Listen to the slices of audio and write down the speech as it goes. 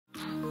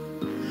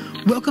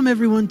Welcome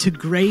everyone to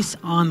Grace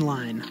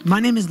Online. My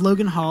name is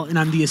Logan Hall and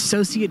I'm the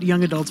Associate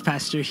Young Adults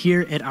Pastor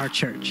here at our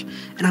church.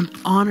 And I'm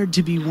honored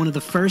to be one of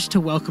the first to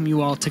welcome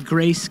you all to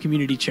Grace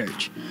Community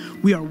Church.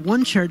 We are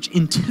one church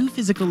in two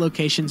physical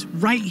locations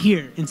right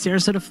here in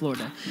Sarasota,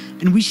 Florida.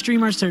 And we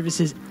stream our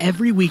services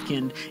every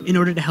weekend in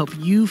order to help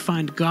you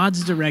find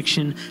God's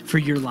direction for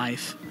your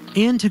life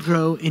and to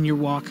grow in your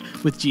walk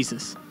with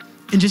Jesus.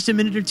 In just a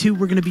minute or two,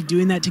 we're going to be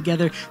doing that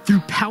together through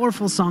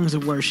powerful songs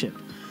of worship,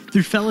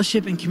 through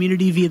fellowship and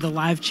community via the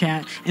live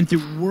chat, and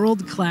through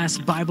world-class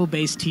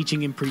Bible-based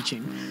teaching and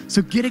preaching.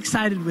 So get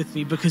excited with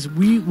me because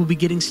we will be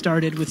getting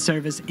started with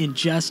service in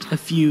just a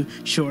few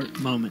short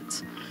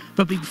moments.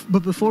 But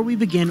before we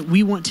begin,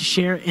 we want to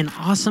share an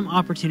awesome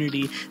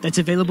opportunity that's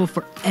available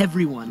for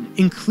everyone,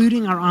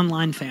 including our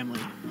online family.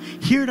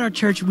 Here at our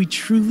church, we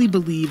truly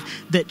believe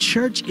that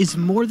church is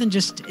more than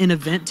just an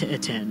event to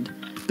attend,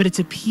 but it's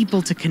a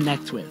people to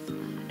connect with.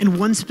 And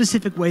one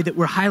specific way that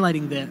we're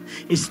highlighting that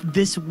is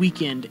this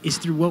weekend is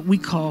through what we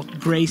call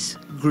Grace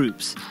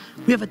Groups.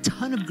 We have a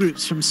ton of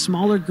groups, from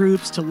smaller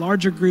groups to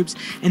larger groups,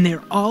 and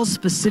they're all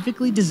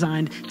specifically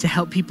designed to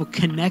help people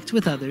connect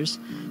with others,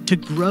 to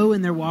grow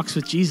in their walks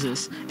with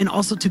Jesus, and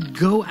also to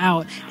go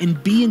out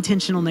and be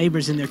intentional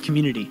neighbors in their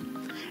community.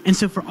 And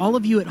so for all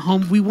of you at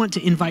home, we want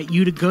to invite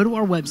you to go to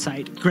our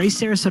website,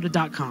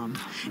 gracesarasota.com,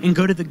 and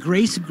go to the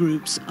Grace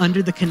Groups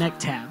under the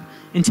Connect tab,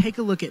 and take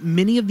a look at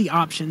many of the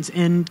options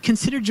and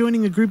consider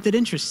joining a group that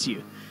interests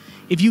you.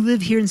 If you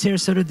live here in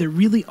Sarasota, there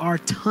really are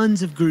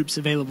tons of groups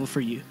available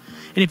for you.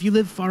 And if you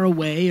live far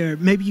away, or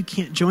maybe you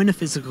can't join a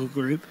physical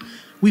group,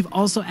 we've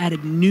also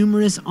added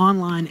numerous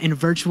online and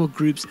virtual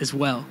groups as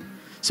well.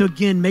 So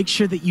again, make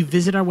sure that you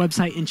visit our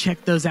website and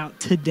check those out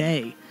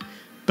today.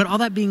 But all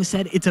that being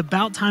said, it's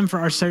about time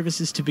for our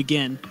services to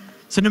begin.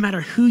 So no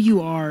matter who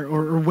you are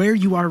or where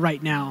you are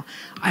right now,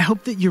 I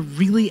hope that you're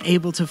really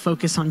able to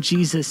focus on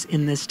Jesus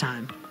in this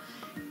time.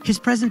 His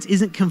presence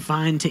isn't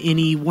confined to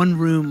any one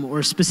room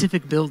or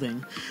specific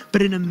building,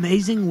 but in an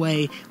amazing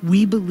way,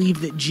 we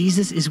believe that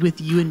Jesus is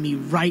with you and me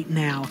right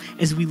now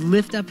as we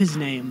lift up his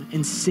name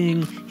and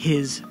sing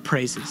his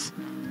praises.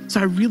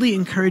 So I really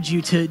encourage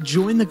you to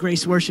join the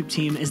Grace Worship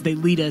team as they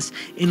lead us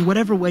in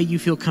whatever way you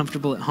feel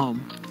comfortable at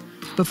home.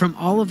 But from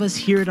all of us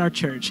here at our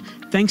church,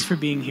 thanks for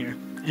being here.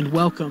 And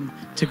welcome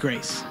to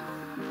Grace.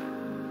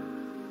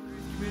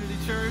 Community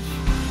Church,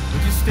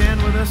 would you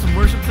stand with us and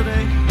worship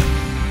today?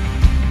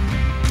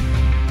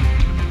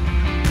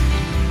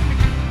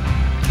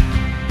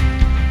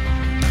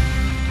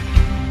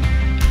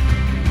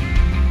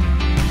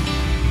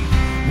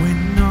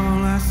 When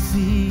all I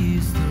see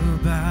is the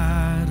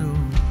battle,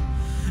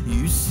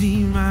 you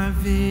see my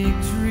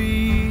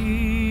victory.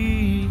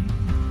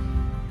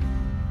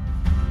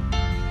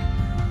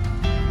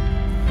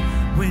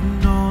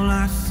 When all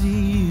I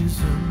see is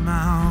a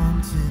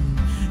mountain,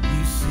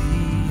 you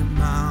see a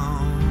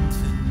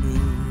mountain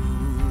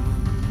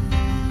move.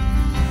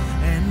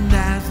 And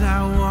as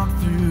I walk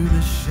through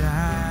the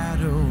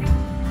shadow,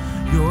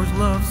 your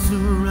love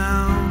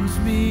surrounds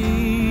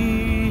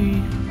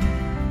me.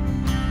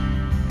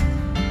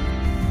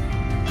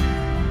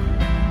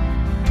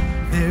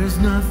 There's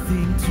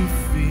nothing to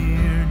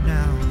fear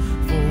now,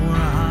 for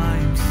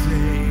I'm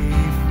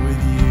safe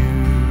with you.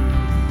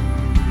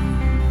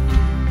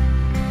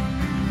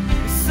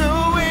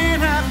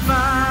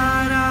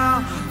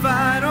 I'll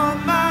fight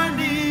on my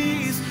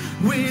knees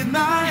with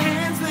my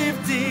hands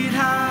lifted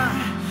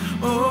high.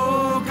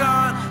 Oh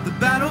God, the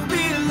battle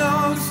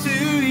belongs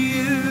to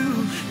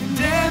you, and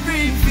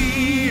every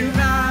fear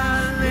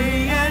I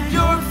lay at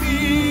your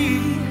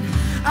feet.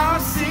 I'll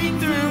sing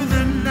through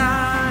the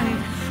night.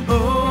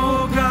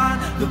 Oh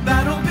God, the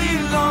battle belongs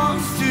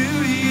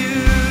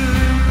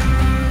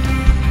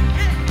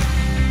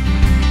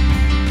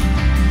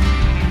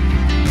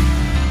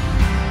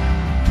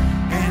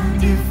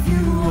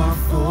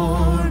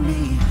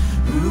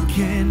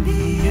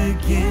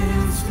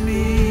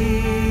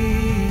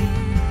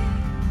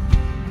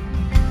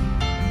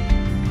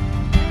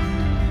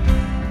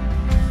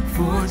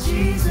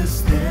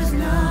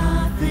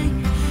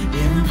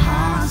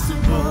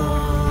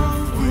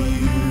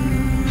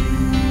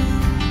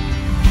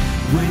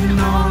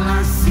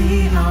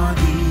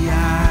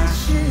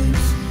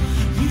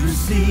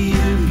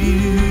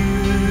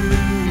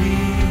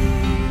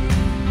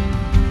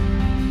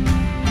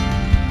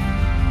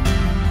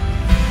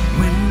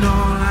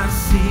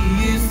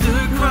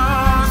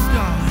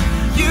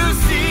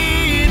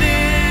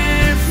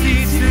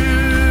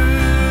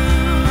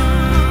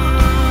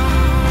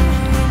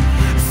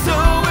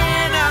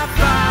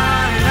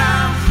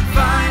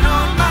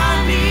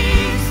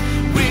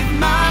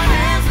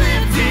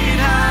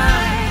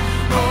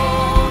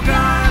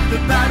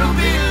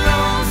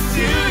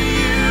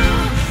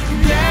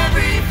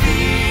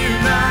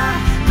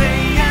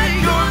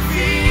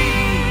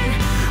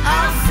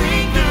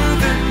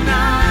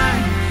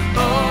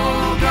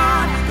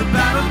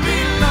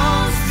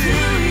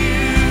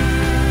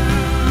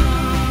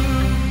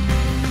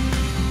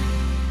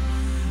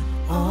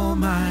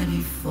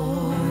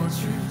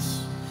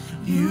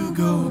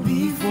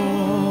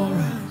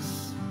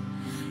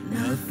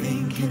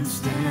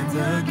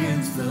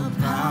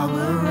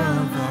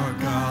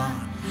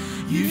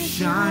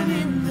shine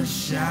in the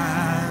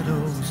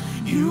shadows.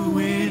 You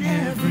win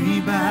every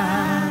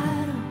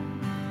battle.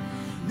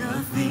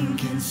 Nothing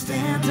can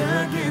stand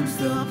against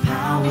the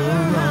power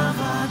of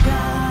our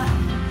God.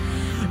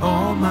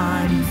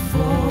 Almighty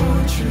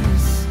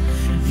fortress,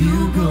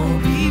 you go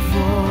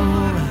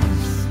before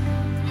us.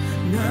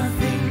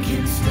 Nothing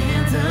can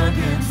stand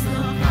against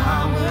the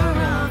power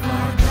of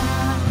our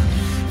God.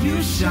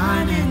 You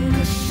shine in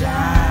the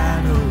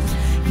shadows.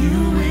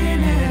 You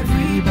win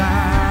every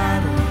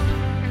battle.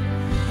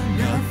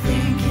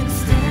 Nothing can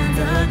stand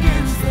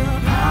against the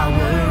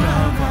power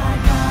of our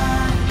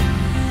God.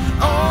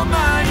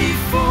 Almighty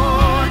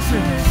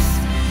fortress,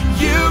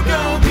 you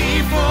go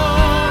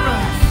before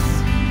us.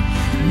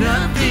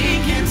 Nothing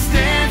can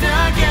stand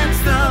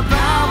against the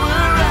power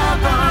of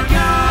our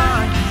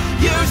God.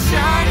 You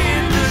shine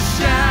in the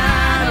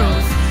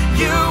shadows.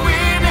 You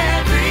win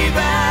every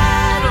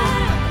battle.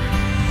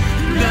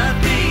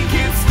 Nothing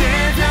can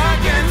stand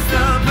against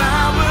the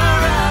power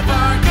of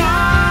our God.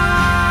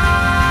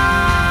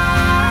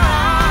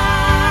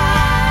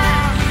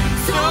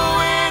 So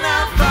when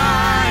I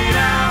fight,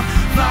 I'll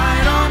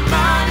fight on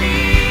my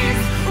knees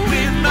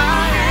with my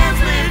hands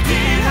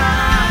lifted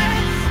high.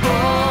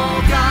 Oh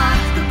God,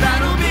 the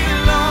battle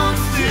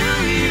belongs to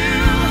you,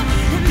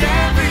 and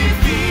every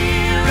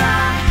fear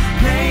I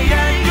lay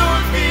at your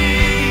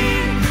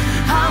feet.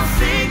 I'll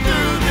sing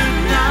through the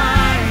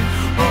night.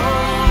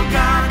 Oh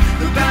God,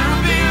 the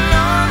battle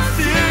belongs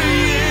to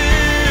you,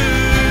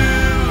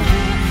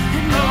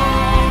 and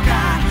oh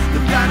God,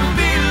 the battle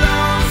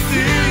belongs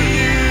to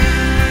you.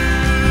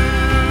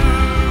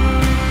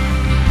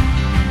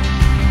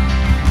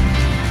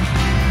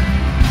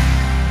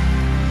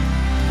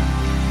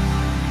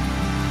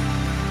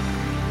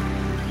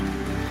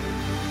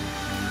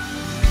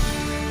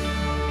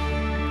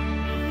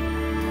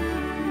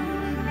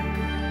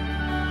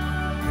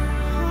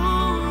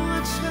 Oh, I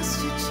trust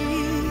you,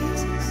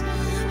 Jesus.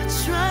 I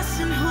trust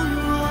in who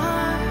you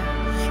are.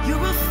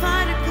 You're a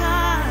fighter,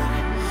 God.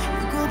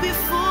 You go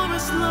before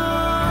us,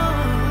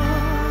 Lord.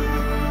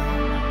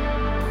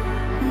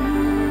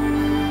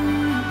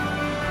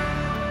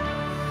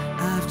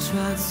 I've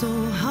tried so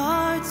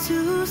hard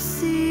to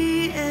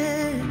see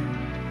it.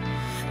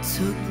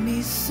 Took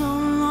me so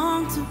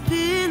long to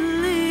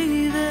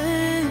believe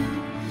it,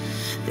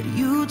 that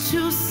you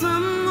choose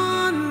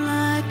someone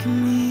like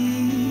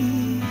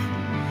me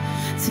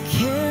to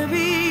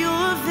carry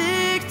your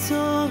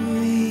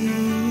victory.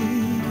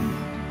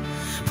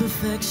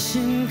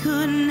 Perfection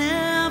could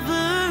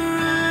never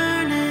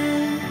earn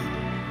it.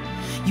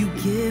 You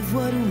give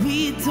what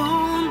we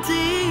don't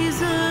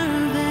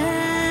deserve,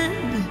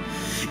 and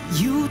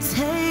you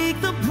take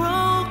the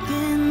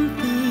broken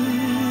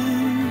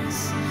things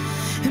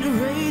and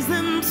raise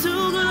them to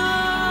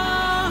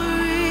glory.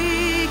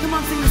 Come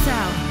on, sing this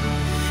out.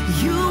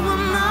 You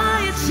are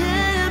my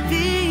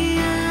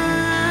champion.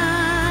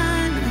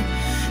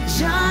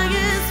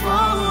 Giants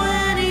fall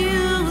when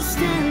you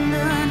stand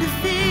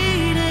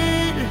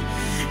undefeated.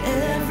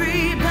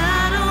 Every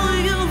battle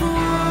you've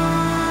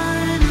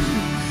won.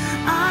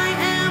 I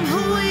am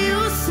who you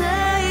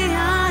say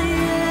I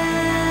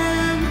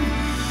am.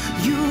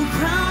 You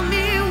crown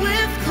me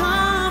with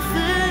confidence.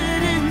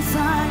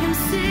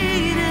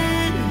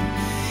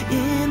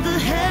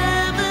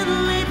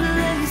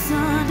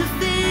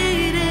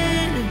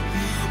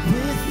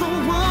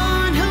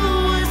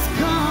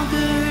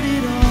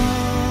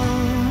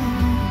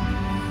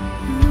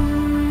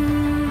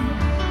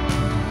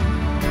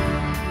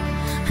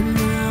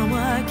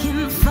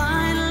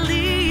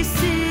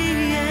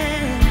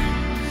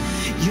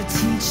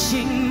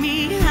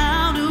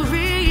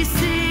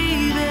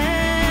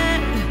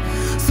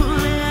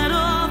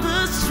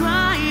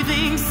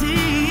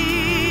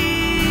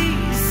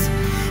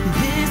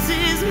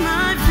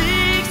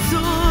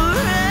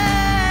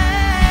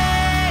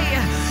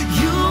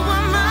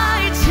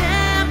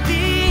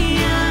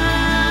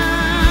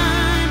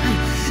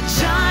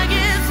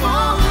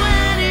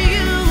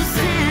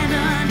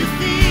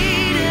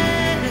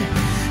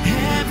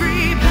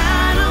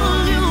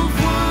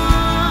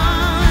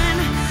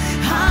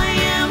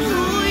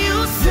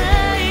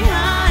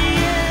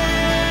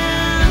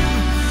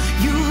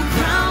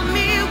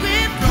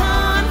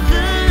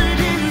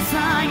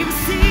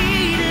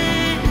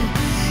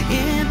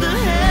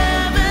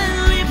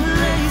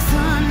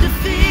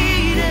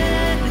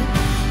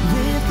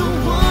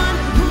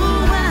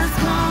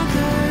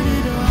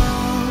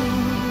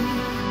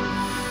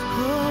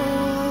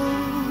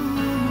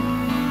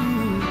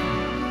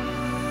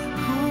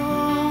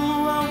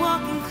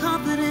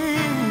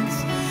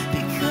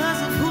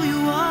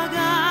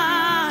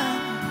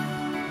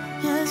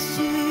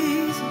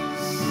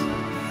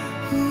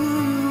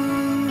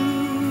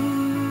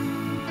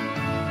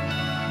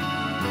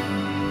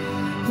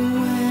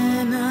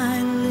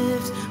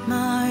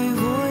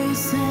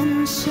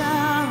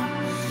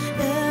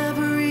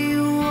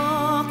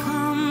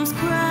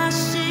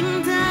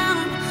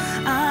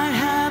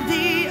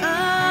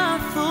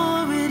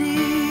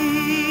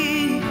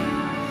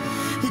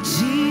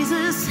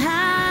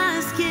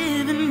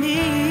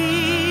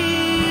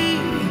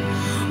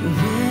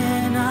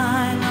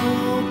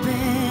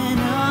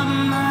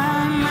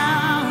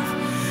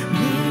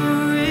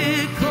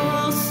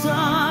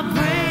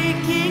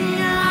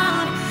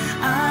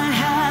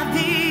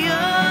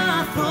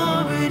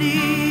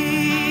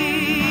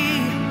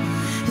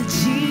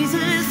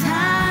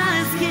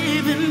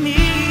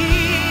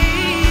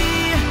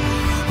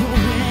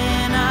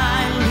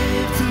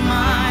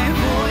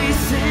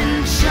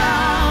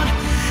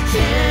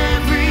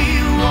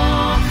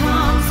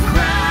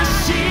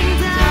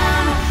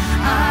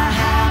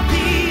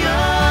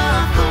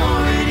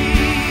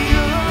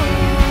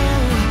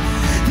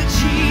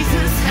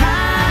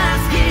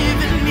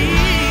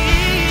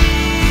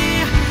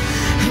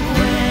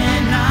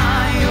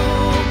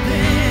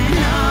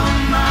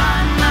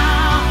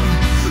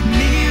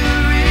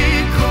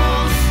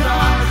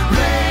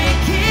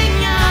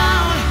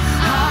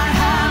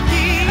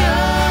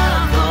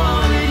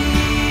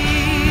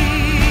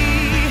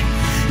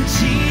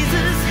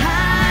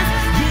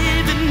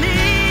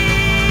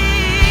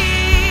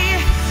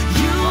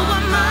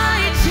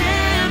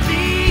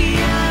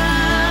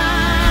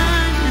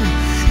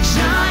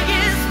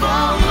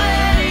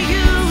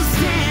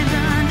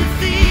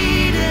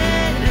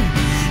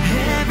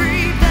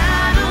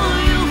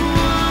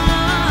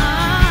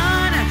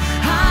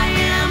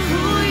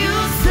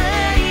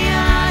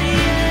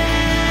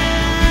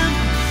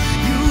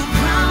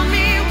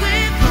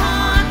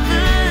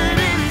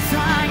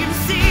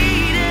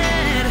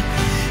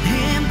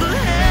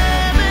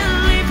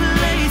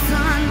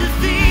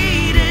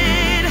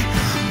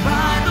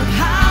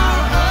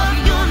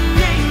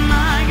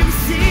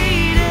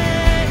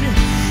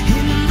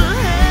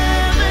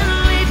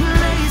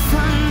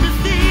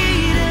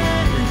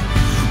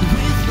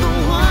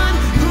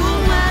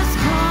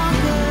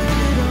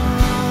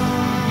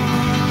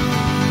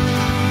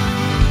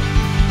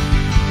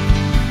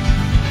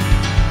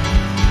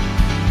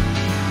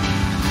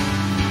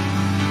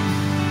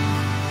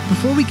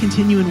 Before we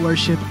continue in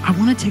worship, I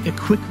want to take a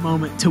quick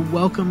moment to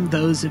welcome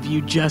those of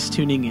you just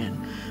tuning in.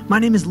 My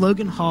name is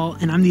Logan Hall,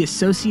 and I'm the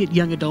Associate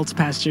Young Adults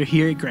Pastor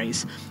here at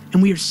Grace,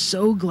 and we are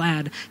so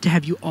glad to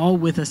have you all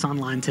with us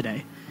online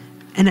today.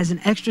 And as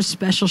an extra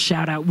special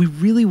shout out, we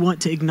really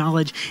want to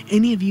acknowledge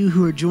any of you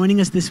who are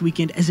joining us this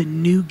weekend as a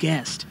new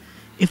guest.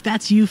 If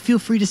that's you, feel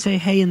free to say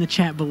hey in the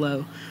chat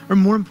below, or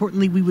more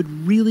importantly, we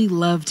would really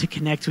love to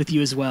connect with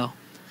you as well.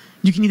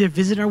 You can either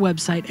visit our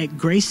website at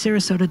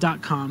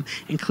gracesarasota.com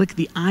and click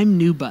the I'm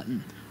New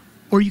button,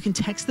 or you can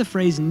text the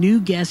phrase New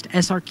Guest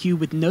SRQ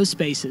with no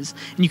spaces,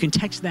 and you can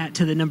text that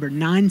to the number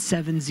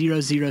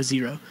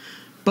 97000.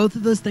 Both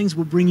of those things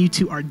will bring you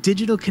to our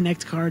digital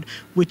connect card,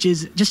 which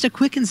is just a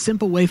quick and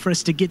simple way for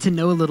us to get to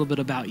know a little bit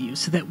about you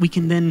so that we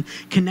can then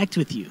connect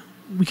with you.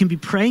 We can be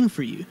praying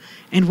for you,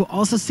 and we'll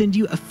also send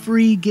you a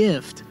free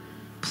gift.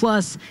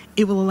 Plus,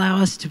 it will allow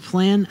us to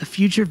plan a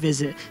future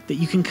visit that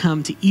you can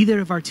come to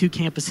either of our two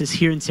campuses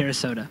here in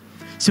Sarasota.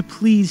 So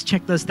please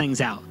check those things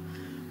out.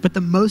 But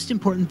the most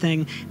important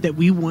thing that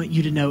we want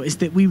you to know is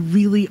that we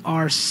really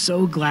are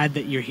so glad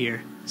that you're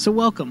here. So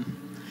welcome.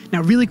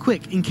 Now, really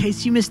quick, in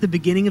case you missed the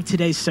beginning of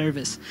today's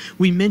service,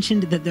 we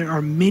mentioned that there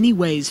are many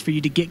ways for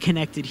you to get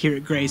connected here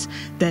at Grace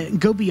that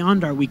go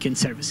beyond our weekend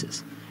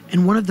services.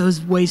 And one of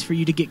those ways for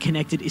you to get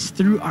connected is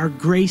through our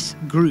Grace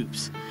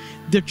groups.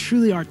 There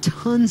truly are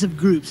tons of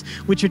groups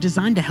which are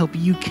designed to help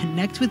you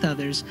connect with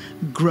others,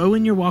 grow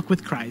in your walk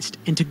with Christ,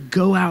 and to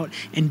go out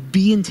and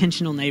be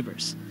intentional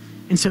neighbors.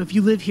 And so if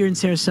you live here in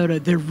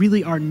Sarasota, there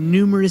really are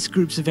numerous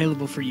groups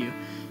available for you.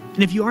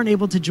 And if you aren't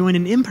able to join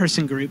an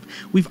in-person group,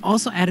 we've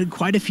also added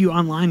quite a few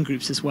online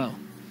groups as well.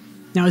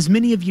 Now, as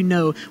many of you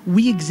know,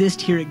 we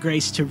exist here at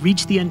Grace to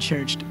reach the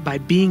unchurched by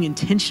being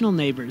intentional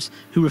neighbors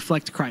who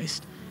reflect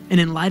Christ. And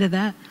in light of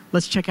that,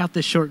 let's check out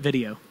this short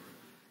video.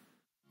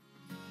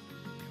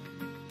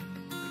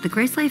 The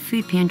Grace Life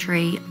Food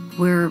Pantry,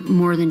 we're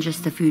more than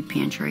just a food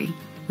pantry.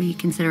 We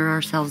consider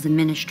ourselves a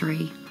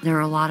ministry. There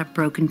are a lot of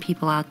broken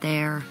people out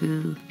there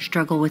who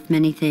struggle with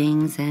many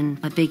things, and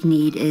a big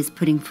need is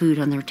putting food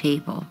on their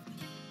table.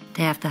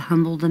 They have to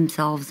humble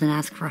themselves and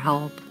ask for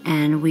help,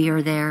 and we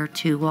are there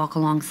to walk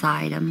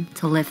alongside them,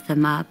 to lift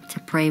them up, to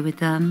pray with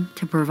them,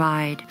 to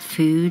provide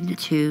food,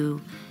 to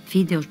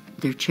feed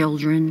their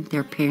children,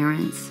 their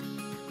parents.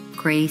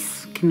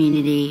 Grace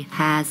Community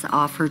has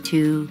offered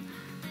to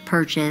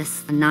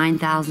purchase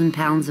 9,000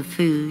 pounds of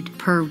food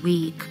per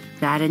week.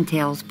 That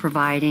entails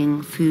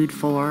providing food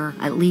for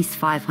at least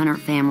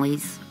 500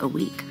 families a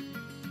week.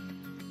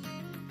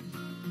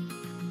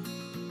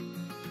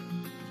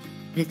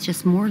 It's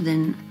just more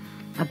than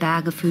a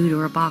bag of food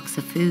or a box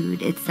of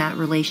food. It's that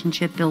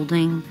relationship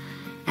building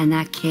and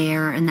that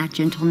care and that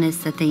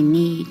gentleness that they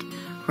need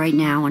right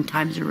now when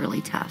times are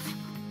really tough.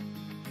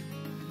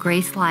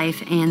 Grace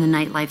Life and the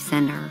Nightlife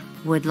Center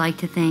would like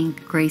to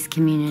thank Grace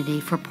Community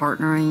for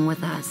partnering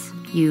with us.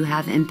 You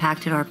have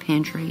impacted our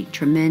pantry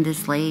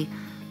tremendously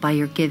by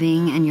your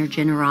giving and your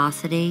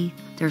generosity.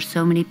 There's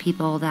so many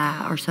people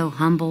that are so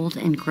humbled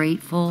and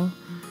grateful.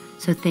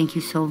 So thank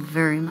you so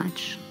very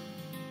much.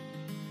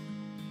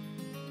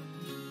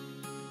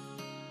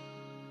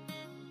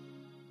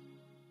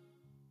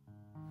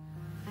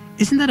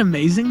 Isn't that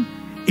amazing?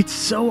 It's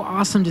so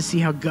awesome to see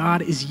how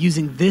God is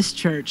using this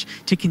church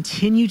to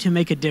continue to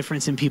make a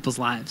difference in people's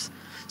lives.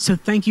 So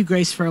thank you,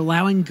 Grace, for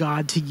allowing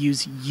God to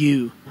use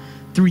you.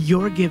 Through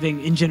your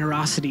giving and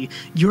generosity,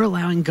 you're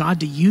allowing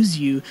God to use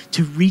you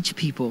to reach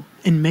people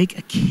and make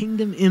a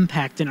kingdom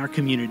impact in our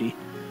community.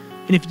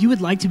 And if you would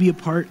like to be a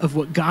part of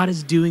what God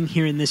is doing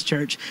here in this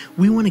church,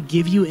 we want to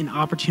give you an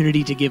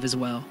opportunity to give as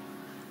well.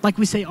 Like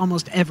we say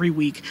almost every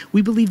week,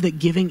 we believe that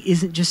giving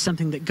isn't just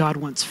something that God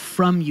wants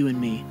from you and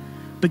me,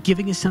 but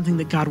giving is something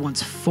that God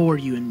wants for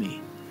you and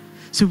me.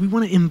 So we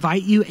want to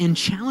invite you and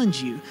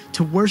challenge you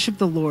to worship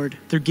the Lord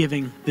through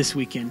giving this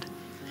weekend.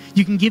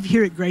 You can give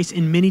here at Grace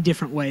in many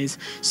different ways,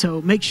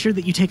 so make sure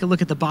that you take a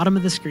look at the bottom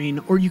of the screen,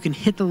 or you can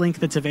hit the link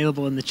that's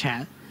available in the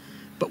chat.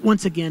 But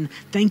once again,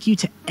 thank you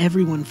to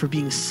everyone for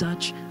being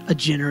such a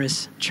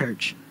generous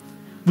church.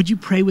 Would you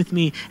pray with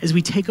me as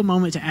we take a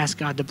moment to ask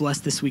God to bless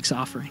this week's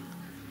offering?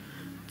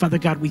 Father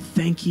God, we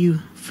thank you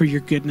for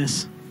your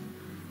goodness.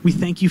 We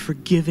thank you for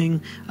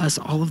giving us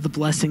all of the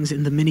blessings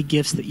and the many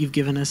gifts that you've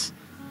given us.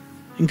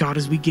 And God,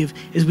 as we give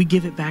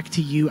it back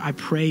to you, I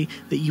pray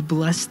that you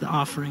bless the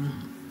offering,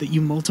 that you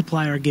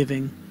multiply our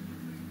giving,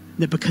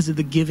 that because of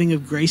the giving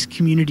of Grace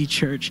Community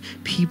Church,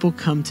 people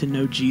come to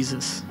know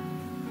Jesus.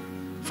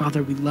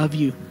 Father, we love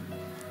you,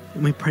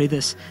 and we pray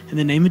this in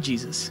the name of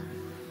Jesus.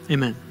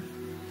 Amen.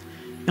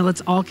 Now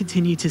let's all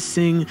continue to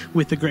sing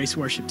with the Grace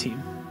worship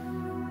team.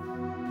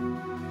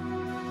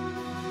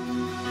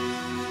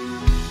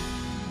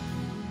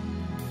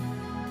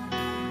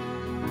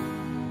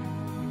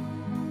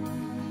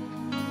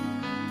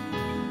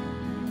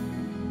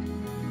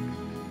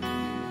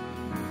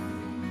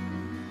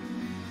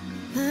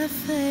 Let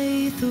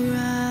faith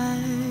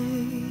arise.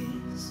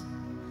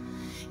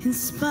 In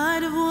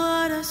spite of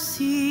what I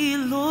see,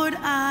 Lord,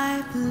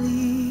 I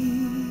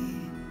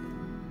believe.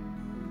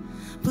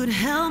 But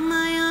help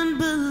my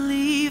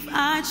unbelief,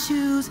 I I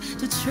choose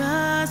to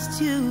trust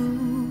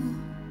you.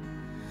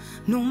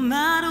 No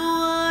matter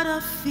what I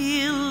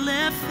feel,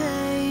 let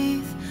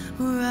faith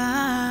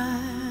rise.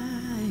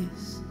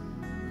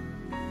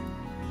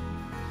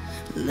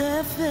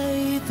 Let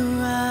faith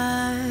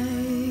rise.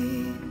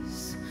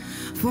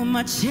 For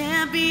my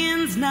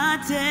champion's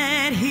not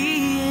dead,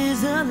 he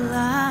is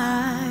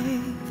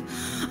alive.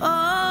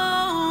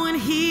 Oh,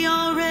 and he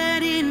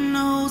already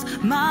knows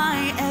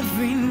my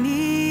every need.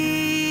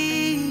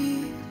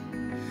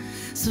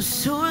 So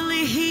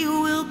surely he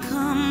will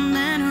come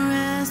and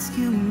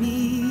rescue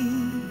me.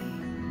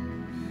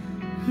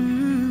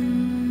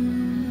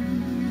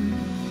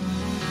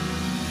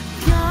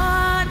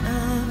 God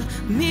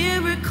of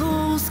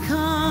miracles,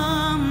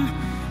 come.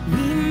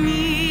 We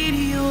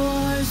need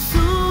your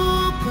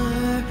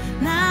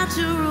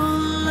supernatural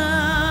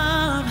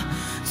love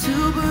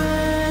to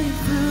break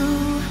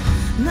through.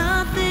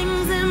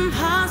 Nothing's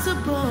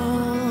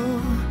impossible.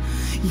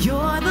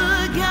 You're the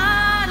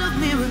God of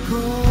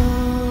miracles.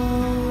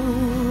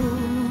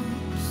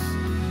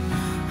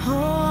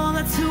 Oh,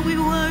 that's who we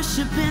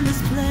worship in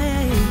this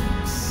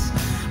place.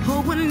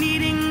 Oh, we're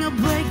needing a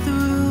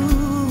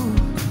breakthrough.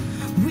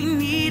 We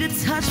need a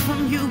touch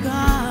from you,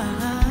 God.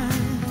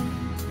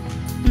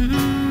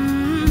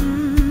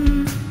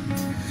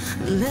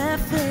 Let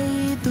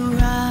faith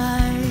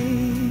rise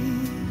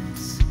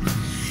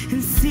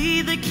and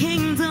see the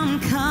kingdom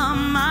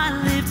come. I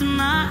lift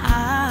my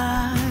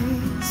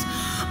eyes.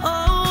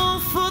 Oh,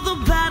 for the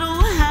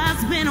battle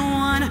has been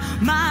won.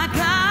 My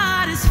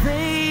God is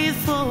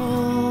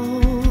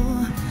faithful,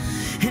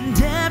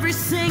 and every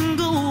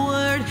single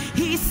word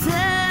he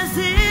says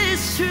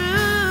is true.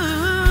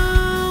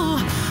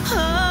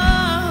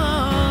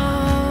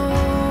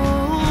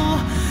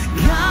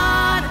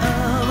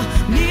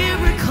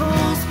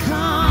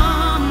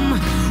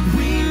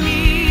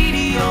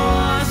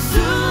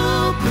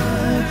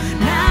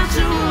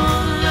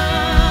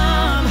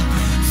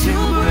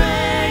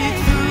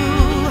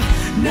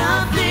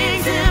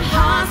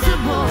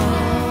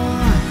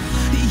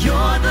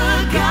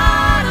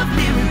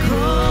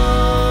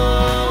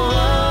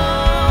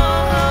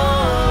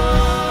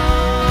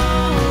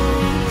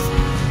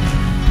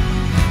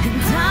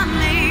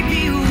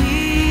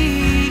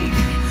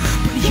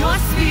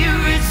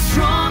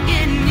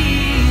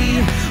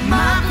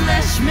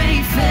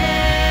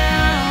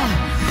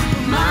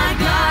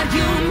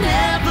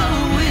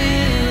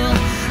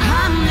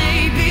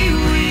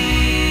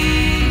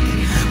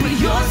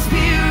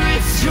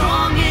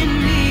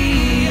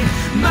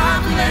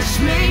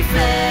 May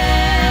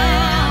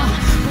fail,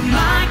 but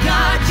my God,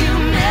 you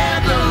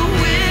never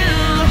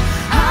will.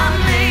 I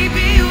may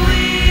be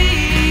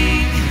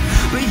weak,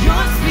 but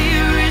your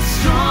spirit's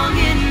strong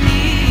in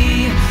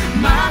me.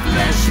 My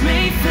flesh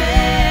may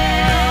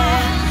fail,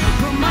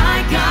 but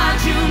my God,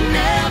 you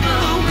never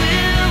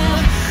will.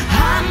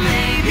 I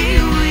may be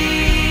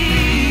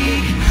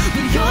weak,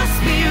 but your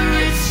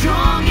spirit's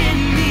strong in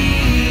me.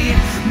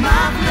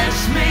 My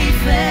flesh may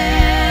fail.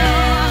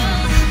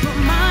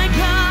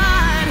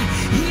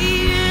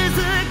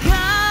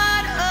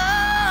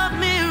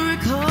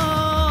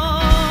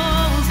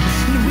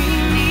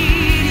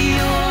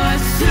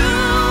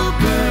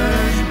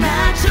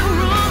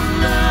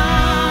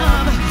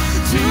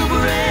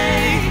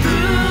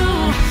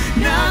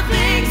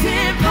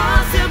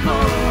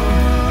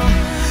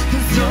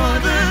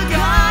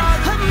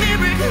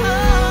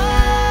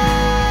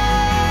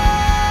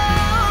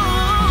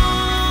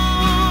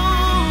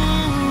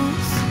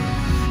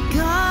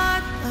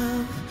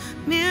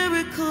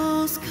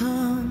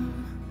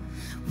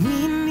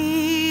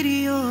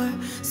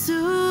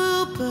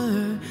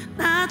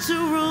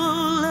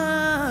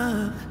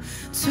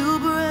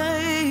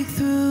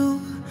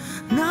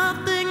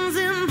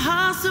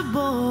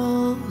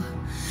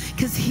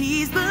 Cause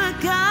he's the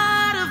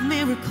God of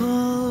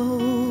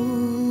miracles.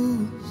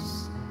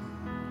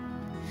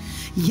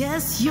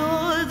 Yes,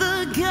 you're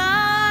the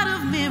God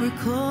of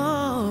miracles.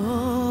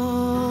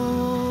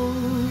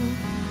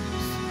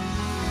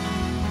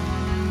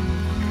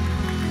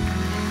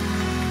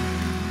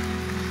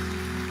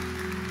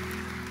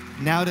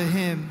 Now to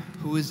him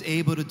who is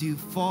able to do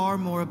far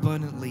more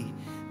abundantly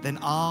than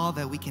all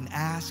that we can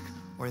ask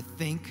or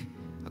think,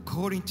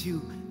 according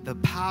to the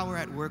power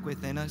at work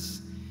within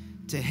us,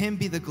 to him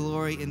be the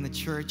glory in the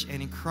church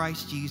and in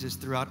Christ Jesus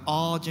throughout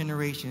all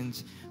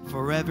generations,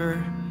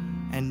 forever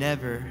and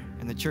ever.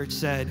 And the church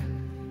said,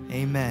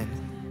 amen.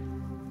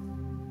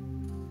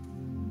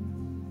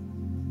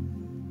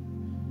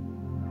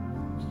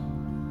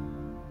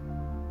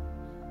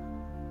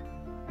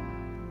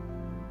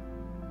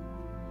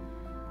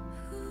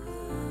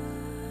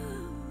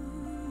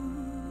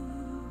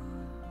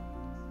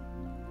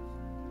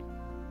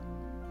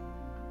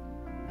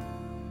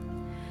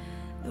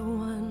 The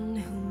one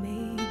who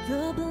made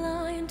the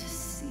blind to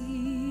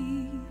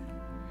see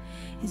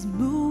is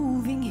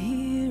moving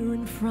here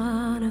in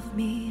front of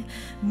me,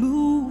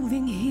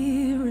 moving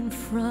here in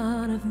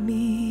front of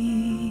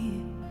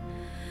me.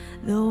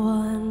 The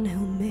one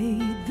who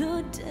made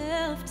the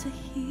deaf to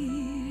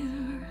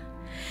hear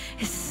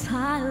is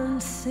silent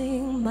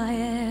silencing my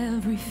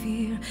every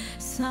fear,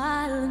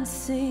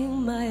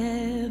 silencing my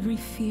every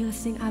fear.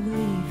 Sing, I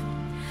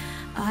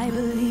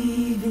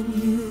believe in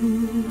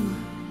you,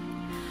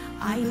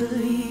 I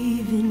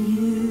believe in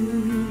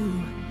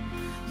you.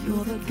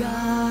 You're the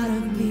God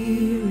of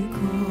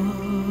miracles.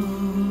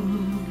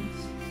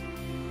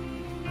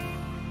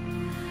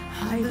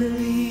 I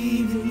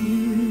believe in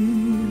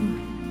you,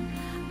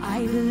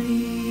 I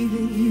believe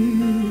in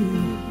you.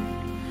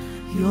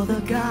 You're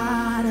the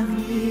God of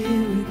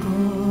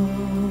miracles.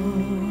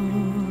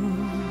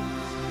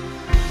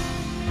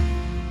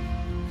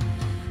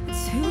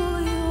 It's who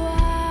you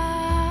are.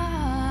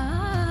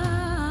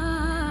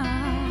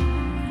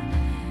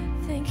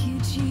 Thank you,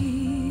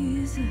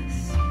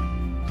 Jesus.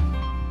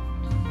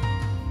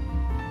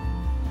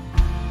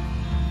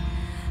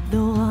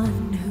 The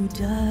one who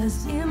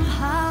does the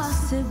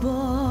impossible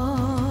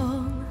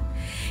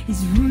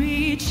is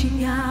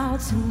reaching out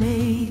to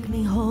make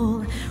me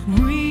whole,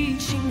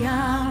 reaching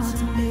out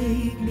to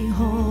make me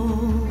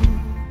whole.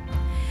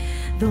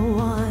 The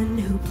one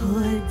who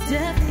put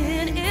death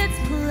in its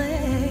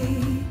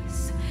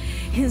place.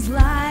 His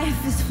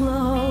life is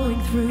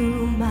flowing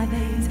through my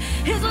veins.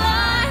 His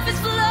life is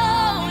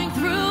flowing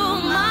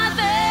through my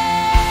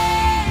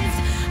veins.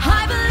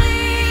 I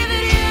believe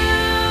in you.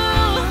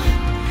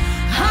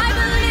 I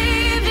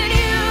believe in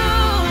you.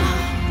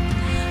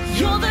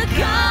 You're the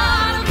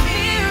God of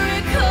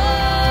miracles.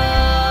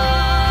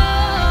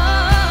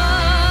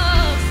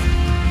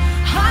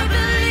 I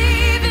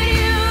believe in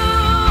you.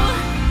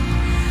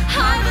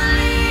 I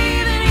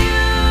believe in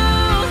you.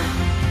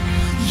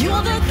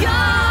 You're the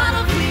God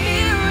of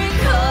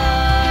miracles.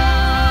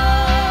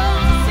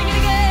 Sing it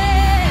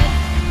again.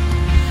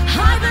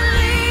 I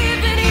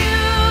believe in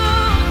you.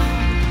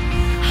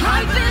 I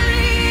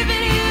believe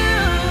in you.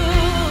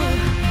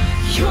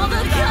 You're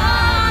the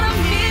God of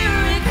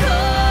miracles.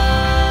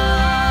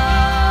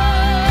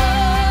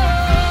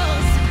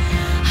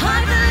 I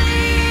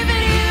believe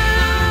in you.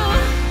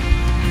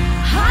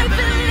 I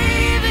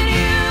believe in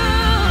you.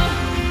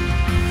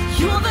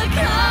 You're the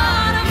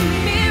God of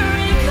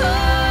miracles.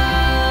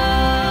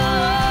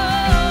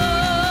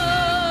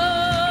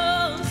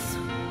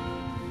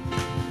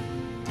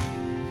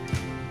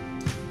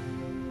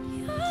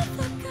 You're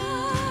the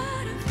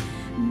God of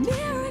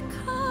miracles.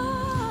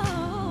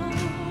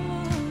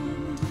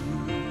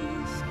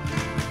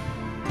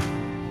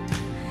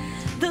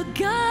 The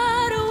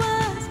God who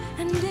was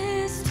and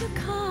is to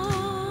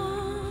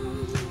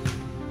come.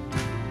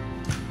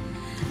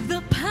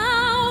 The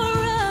power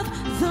of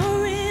the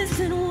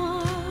risen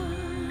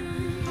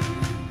one.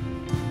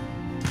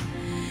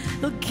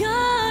 The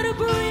God who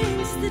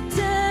brings the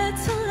dead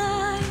to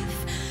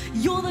life.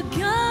 You're the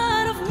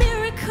God of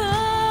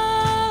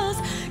miracles.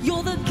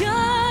 You're the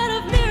God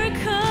of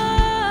miracles.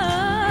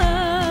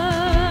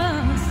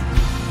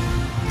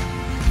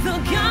 The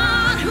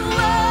God who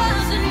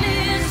was and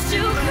is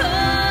to come.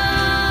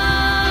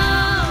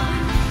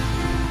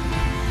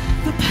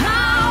 The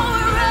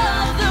power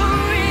of the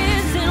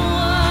risen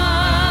one.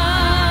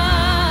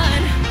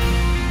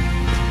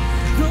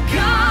 The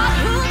God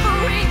who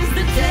brings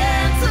the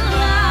dead to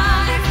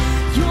life.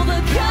 You're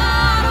the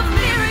God of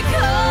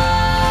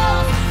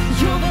miracles.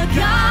 You're the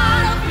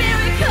God of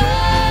miracles.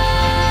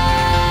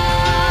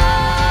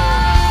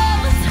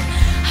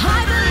 I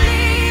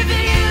believe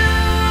in you.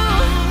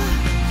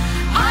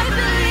 I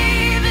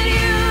believe in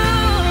you.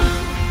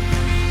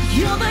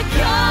 You're the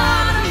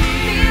God of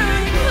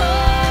miracles.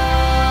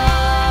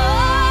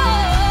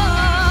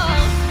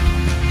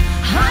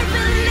 I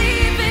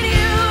believe in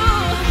you.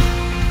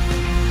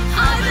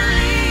 I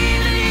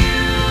believe in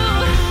you.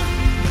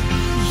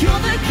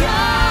 You're the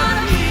God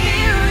of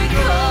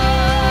miracles.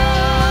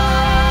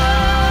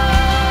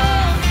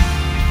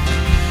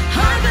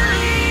 I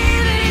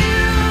believe in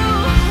you.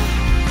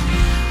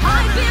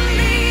 I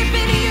believe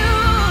in you.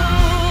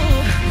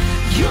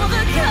 You're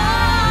the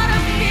God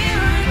of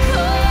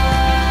miracles.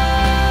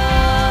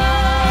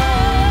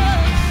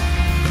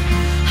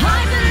 I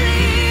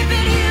believe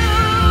in you.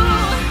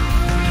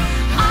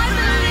 I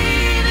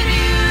believe in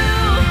you.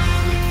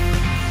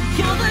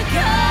 You're the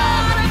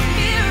God of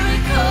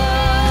miracles.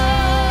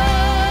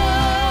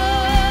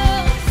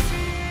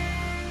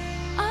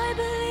 I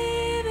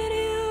believe in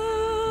you.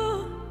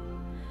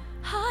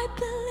 I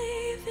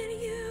believe in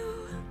you.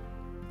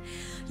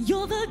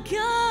 You're the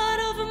God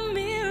of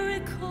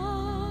miracles.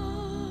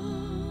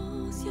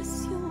 Yes,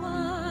 you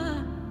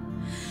are.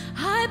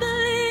 I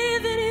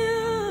believe in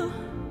you.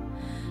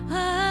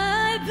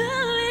 I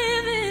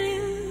believe in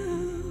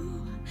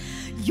you.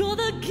 You're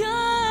the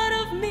God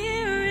of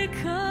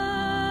miracles.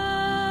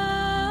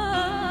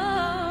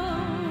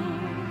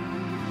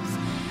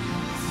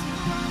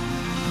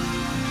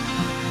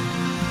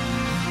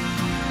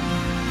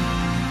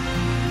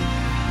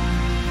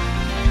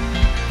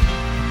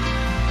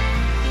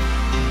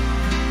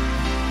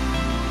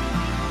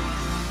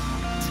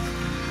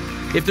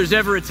 If there's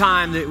ever a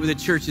time that the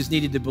church has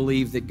needed to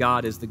believe that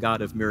God is the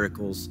God of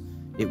miracles,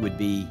 it would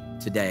be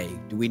today.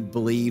 Do we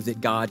believe that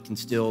God can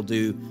still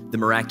do the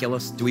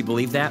miraculous? Do we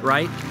believe that,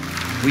 right?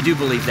 We do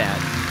believe that.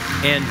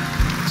 And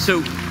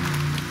so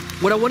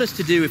what I want us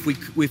to do, if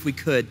we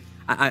could,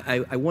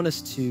 I want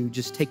us to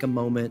just take a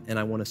moment and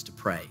I want us to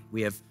pray.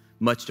 We have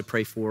much to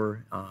pray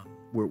for.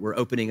 We're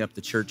opening up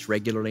the church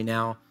regularly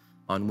now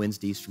on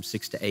Wednesdays from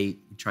 6 to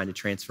 8, trying to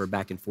transfer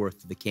back and forth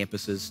to the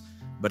campuses.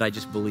 But I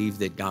just believe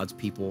that God's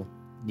people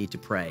need to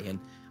pray. And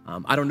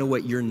I don't know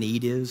what your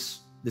need is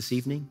this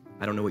evening.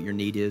 I don't know what your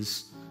need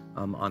is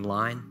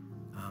online,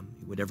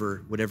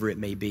 whatever it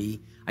may be.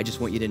 I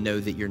just want you to know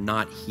that you're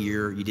not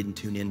here. You didn't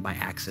tune in by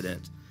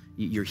accident.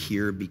 You're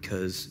here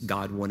because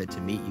God wanted to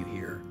meet you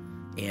here.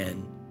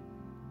 And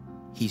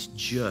he's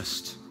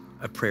just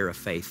a prayer of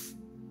faith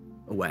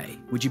away.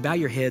 Would you bow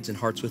your heads and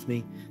hearts with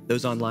me,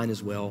 those online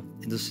as well?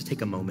 And let's just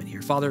take a moment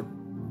here. Father,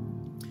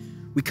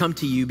 we come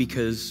to you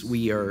because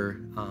we're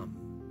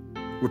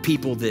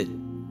people that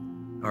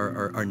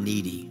are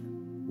needy.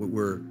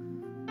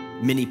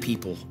 Many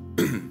people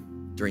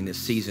during this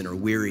season are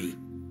weary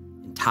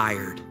and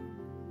tired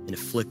and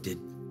afflicted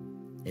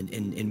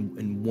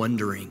and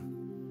wondering.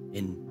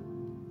 And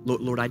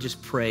Lord, I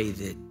just pray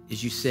that,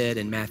 as you said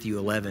in Matthew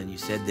 11, you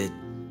said that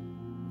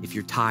if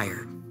you're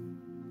tired,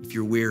 if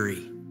you're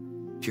weary,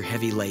 if you're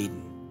heavy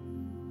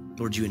laden,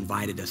 Lord, you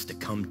invited us to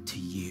come to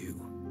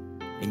you,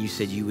 and you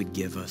said you would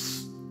give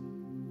us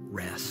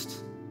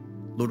rest.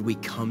 Lord, we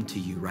come to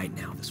you right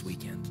now this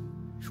weekend.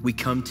 We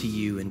come to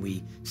you and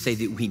we say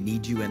that we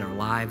need you in our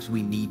lives.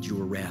 We need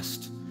your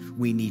rest.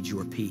 We need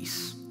your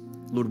peace.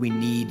 Lord, we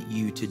need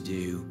you to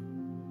do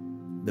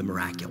the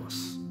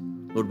miraculous.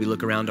 Lord, we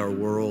look around our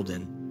world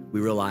and we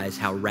realize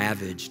how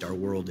ravaged our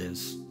world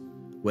is,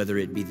 whether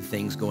it be the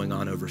things going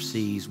on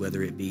overseas,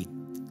 whether it be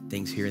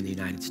things here in the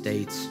United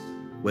States,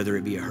 whether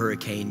it be a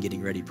hurricane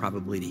getting ready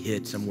probably to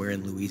hit somewhere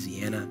in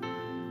Louisiana.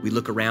 We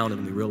look around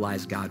and we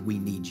realize, God, we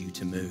need you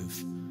to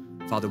move.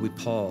 Father, we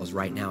pause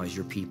right now as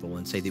your people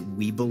and say that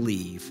we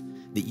believe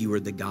that you are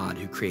the God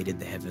who created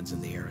the heavens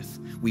and the earth.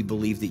 We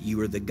believe that you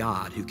are the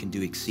God who can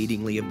do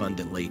exceedingly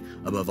abundantly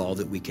above all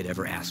that we could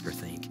ever ask or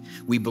think.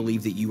 We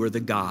believe that you are the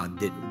God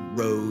that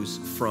rose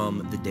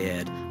from the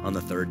dead on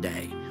the third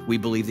day. We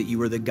believe that you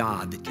are the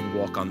God that can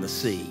walk on the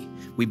sea.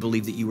 We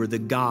believe that you are the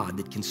God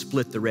that can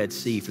split the Red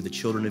Sea for the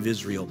children of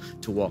Israel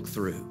to walk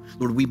through.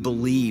 Lord, we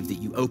believe that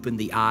you opened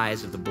the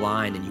eyes of the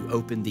blind and you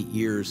opened the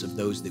ears of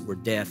those that were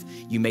deaf.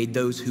 You made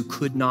those who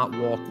could not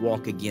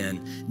walk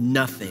again.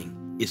 Nothing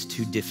is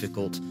too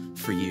difficult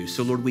for you.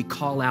 So Lord, we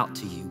call out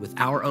to you with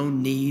our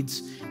own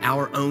needs,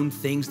 our own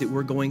things that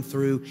we're going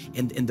through,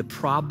 and the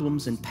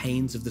problems and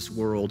pains of this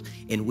world.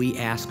 And we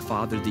ask,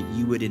 Father, that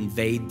you would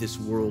invade this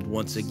world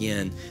once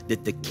again,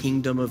 that the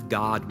kingdom of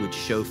God would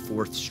show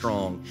forth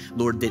strong.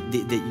 Lord,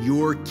 that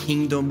your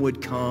kingdom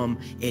would come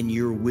and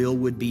your will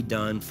would be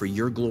done for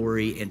your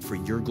glory and for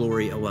your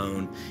glory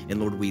alone. And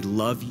Lord, we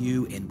love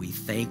you and we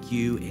thank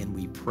you and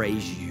we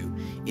praise you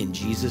in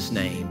Jesus'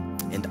 name.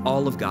 And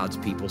all of God's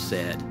people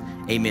said,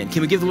 amen.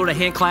 Can we give the Lord a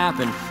hand clap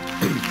and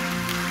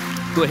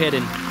go ahead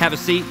and have a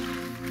seat?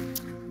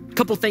 A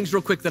couple things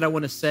real quick that I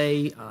want to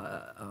say.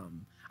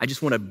 I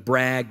just want to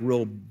brag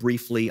real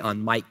briefly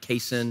on Mike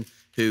Kaysen,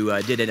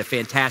 who did a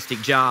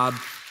fantastic job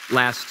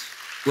last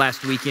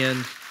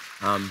weekend.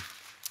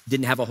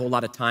 Didn't have a whole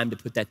lot of time to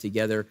put that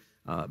together,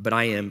 but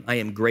I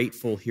am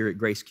grateful here at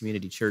Grace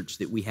Community Church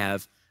that we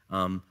have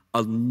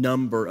a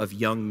number of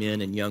young men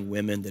and young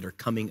women that are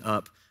coming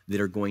up that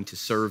are going to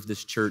serve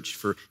this church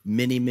for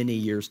many, many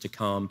years to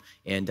come.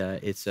 And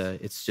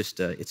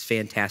it's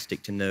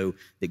fantastic to know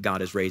that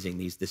God is raising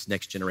this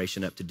next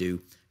generation up to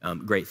do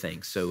great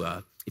things.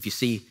 So if you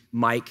see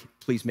Mike,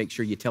 please make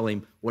sure you tell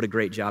him what a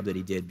great job that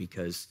he did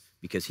because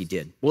he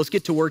did. Well, let's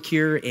get to work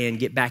here and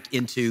get back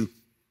into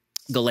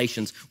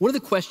Galatians. One of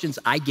the questions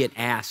I get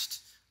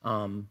asked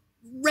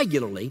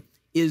regularly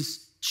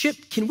is,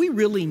 Chip, can we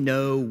really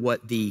know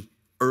what the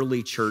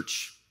early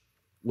church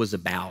was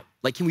about?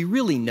 Like, can we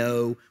really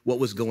know what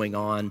was going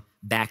on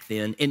back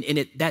then?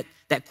 And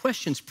that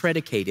question's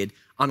predicated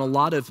on a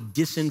lot of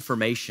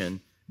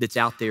disinformation that's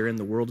out there in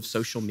the world of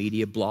social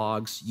media,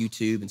 blogs,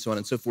 YouTube, and so on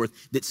and so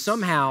forth, that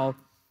somehow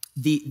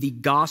the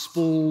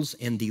Gospels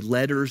and the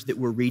letters that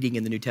we're reading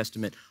in the New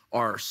Testament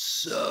are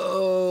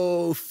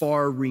so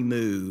far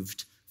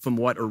removed from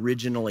what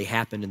originally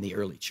happened in the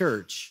early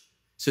church.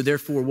 So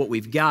therefore, what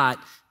we've got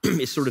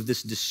is sort of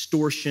this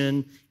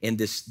distortion and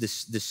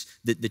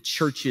the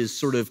church is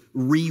sort of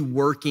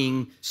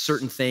reworking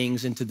certain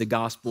things into the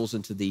Gospels,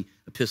 into the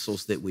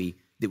epistles that we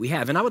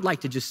have. And I would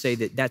like to just say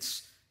that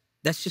that's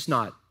just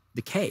not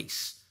the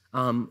case.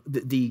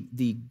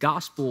 The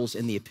Gospels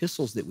and the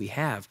epistles that we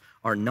have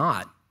are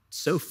not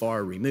so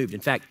far removed.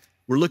 In fact,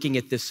 we're looking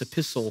at this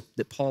epistle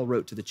that Paul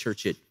wrote to the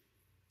church at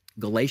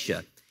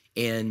Galatia,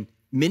 and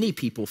many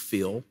people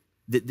feel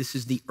that this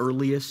is the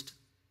earliest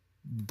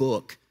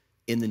book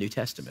in the New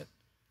Testament.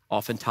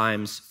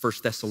 Oftentimes, 1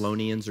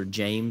 Thessalonians or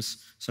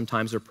James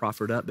sometimes are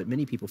proffered up, but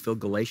many people feel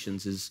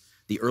Galatians is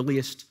the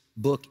earliest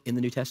book in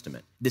the New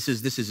Testament. This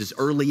is as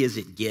early as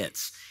it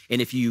gets.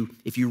 And if you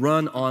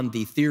run on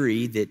the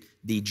theory that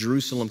the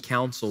Jerusalem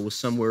Council was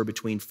somewhere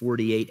between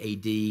 48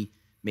 AD,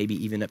 maybe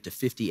even up to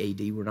 50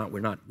 AD, we're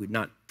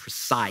not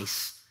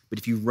precise, But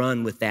if you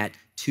run with that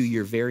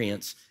 2-year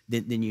variance,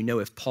 then you know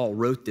if Paul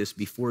wrote this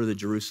before the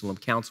Jerusalem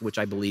Council, which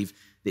I believe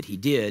that he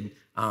did,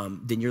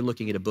 then you're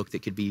looking at a book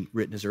that could be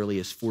written as early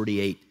as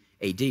 48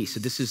 AD. So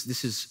this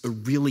is a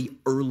really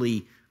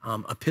early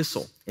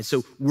epistle. And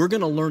so we're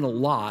going to learn a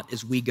lot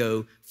as we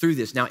go through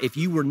this. Now, if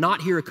you were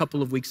not here a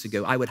couple of weeks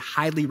ago, I would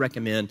highly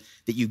recommend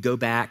that you go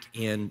back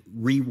and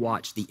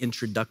rewatch the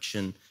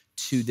introduction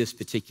to this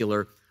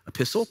particular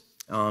epistle.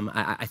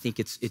 I think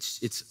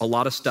it's a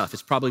lot of stuff.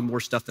 It's probably more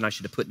stuff than I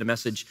should have put in a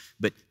message,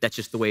 but that's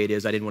just the way it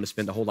is. I didn't want to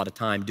spend a whole lot of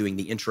time doing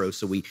the intro,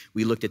 so we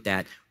looked at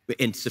that.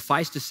 And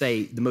suffice to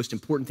say, the most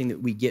important thing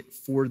that we get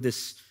for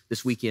this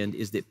weekend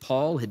is that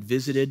Paul had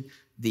visited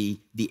the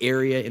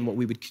area in what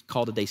we would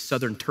call today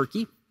southern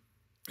Turkey,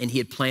 and he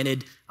had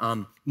planted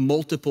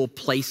multiple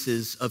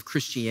places of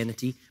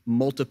Christianity,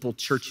 multiple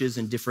churches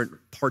in different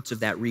parts of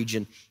that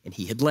region, and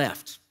he had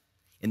left.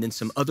 And then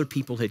some other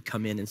people had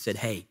come in and said,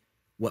 hey,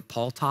 what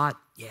Paul taught,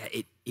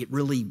 it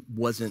really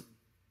wasn't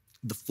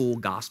the full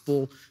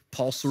gospel.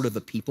 Paul's sort of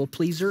a people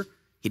pleaser.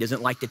 He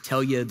doesn't like to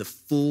tell you the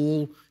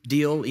full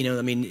deal.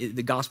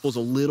 The gospel's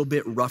a little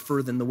bit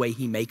rougher than the way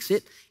he makes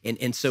it.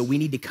 And so we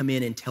need to come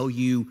in and tell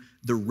you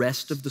the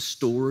rest of the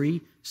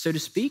story, so to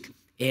speak.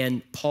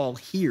 And Paul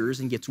hears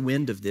and gets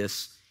wind of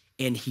this,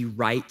 and he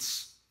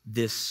writes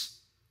this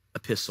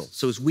epistle.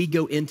 So as we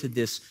go into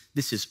this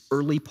is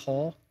early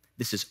Paul.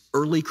 This is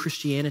early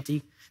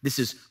Christianity. This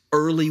is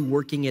early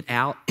working it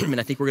out, and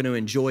I think we're going to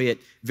enjoy it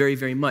very,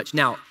 very much.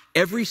 Now,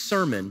 every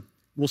sermon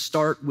will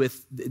start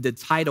with, the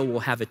title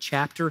will have a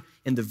chapter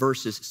and the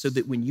verses, so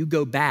that when you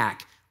go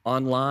back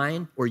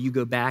online or you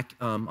go back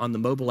on the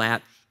mobile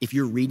app, if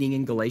you're reading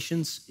in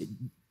Galatians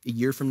a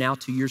year from now,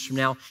 2 years from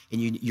now,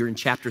 and you're in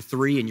chapter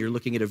 3 and you're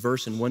looking at a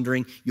verse and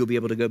wondering, you'll be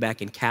able to go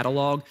back and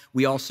catalog.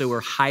 We also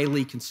are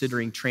highly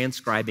considering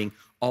transcribing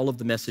all of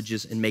the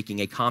messages and making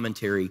a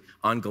commentary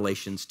on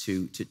Galatians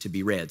to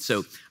be read.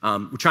 So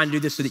we're trying to do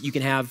this so that you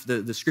can have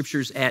the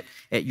scriptures at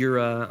your,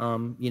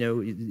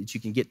 that you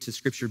can get to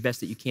scripture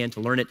best that you can to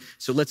learn it.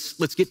 So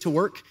let's get to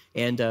work,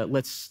 and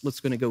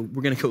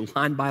we're gonna go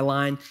line by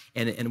line,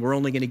 and we're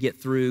only gonna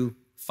get through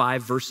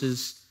 5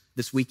 verses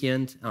this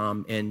weekend,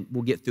 and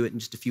we'll get through it in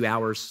just a few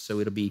hours, so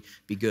it'll be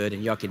good,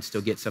 and y'all can still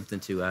get something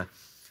to.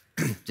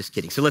 Just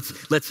kidding. So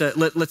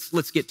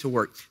let's get to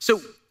work. So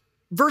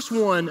verse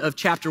 1 of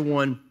chapter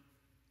 1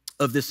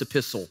 of this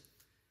epistle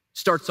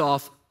starts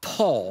off,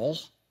 Paul,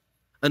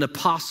 an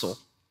apostle,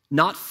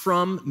 not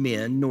from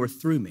men nor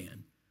through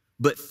man,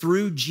 but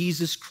through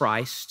Jesus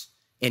Christ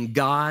and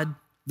God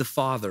the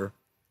Father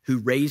who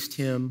raised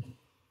him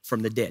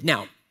from the dead.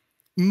 Now,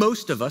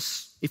 most of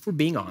us, if we're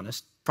being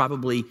honest,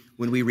 probably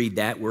when we read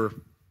that, we're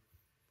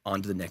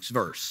on to the next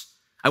verse.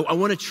 I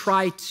want to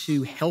try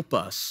to help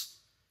us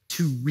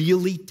to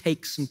really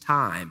take some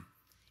time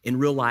and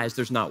realize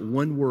there's not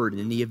one word in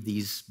any of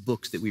these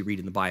books that we read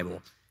in the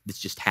Bible that's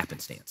just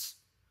happenstance.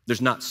 There's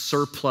not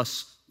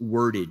surplus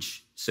wordage,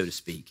 so to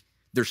speak.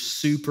 They're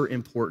super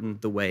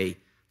important the way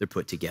they're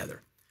put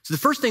together. So the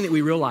first thing that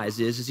we realize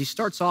is he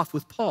starts off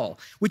with Paul,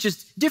 which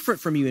is different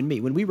from you and me.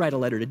 When we write a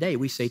letter today,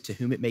 we say to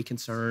whom it may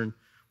concern,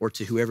 or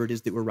to whoever it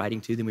is that we're writing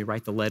to, then we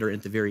write the letter, and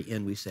at the very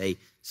end we say,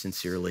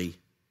 sincerely,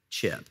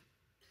 Chip.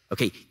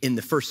 Okay, in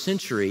the first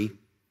century,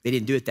 they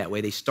didn't do it that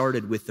way. They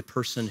started with the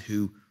person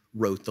who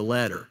wrote the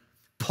letter.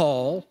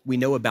 Paul, we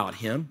know about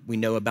him. We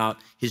know about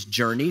his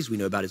journeys. We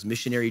know about his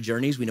missionary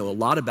journeys. We know a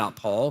lot about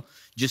Paul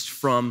just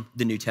from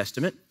the New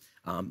Testament.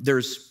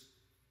 There's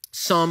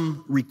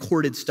some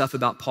recorded stuff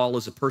about Paul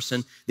as a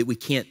person that we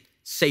can't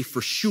say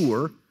for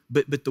sure,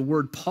 but the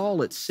word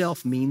Paul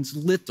itself means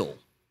little,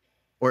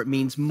 or it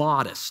means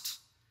modest.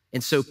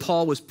 And so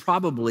Paul was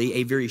probably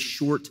a very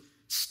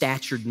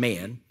short-statured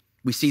man.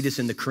 We see this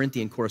in the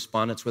Corinthian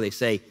correspondence where they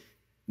say,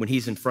 when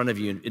he's in front of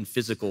you in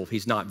physical,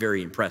 he's not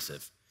very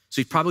impressive.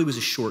 So he probably was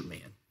a short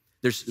man.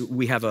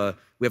 We have a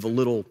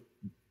little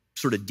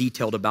sort of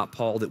detailed about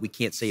Paul that we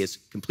can't say is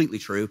completely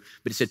true,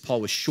 but it said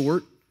Paul was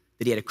short,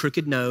 that he had a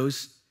crooked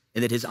nose,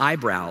 and that his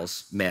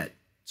eyebrows met.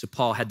 So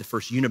Paul had the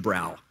first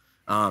unibrow,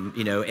 but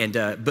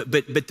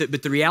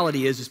the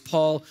reality is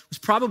Paul was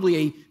probably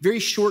a very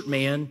short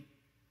man,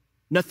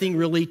 nothing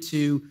really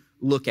to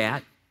look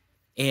at.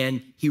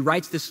 And he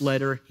writes this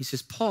letter, he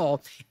says,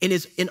 Paul, and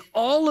in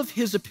all of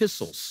his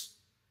epistles,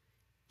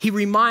 he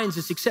reminds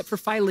us, except for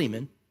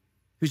Philemon,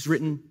 who's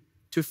written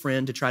to a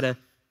friend to try to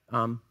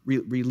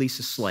release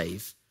a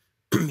slave,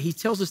 he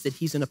tells us that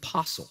he's an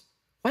apostle.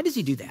 Why does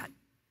he do that?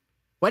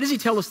 Why does he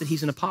tell us that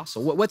he's an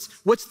apostle?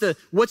 What's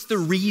the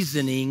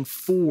reasoning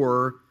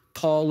for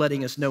Paul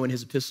letting us know in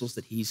his epistles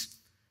that he's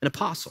an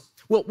apostle?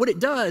 Well, what it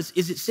does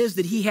is it says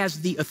that he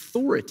has the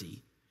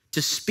authority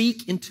to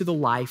speak into the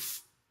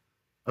life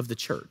of the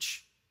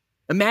church.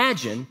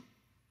 Imagine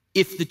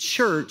if the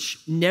church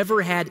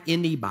never had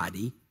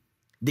anybody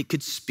that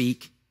could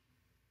speak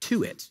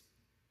to it.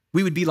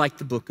 We would be like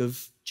the book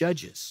of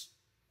Judges,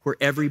 where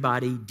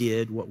everybody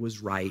did what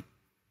was right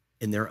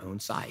in their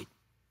own sight.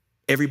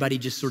 Everybody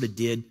just sort of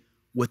did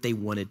what they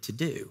wanted to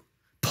do.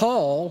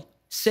 Paul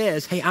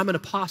says, hey, I'm an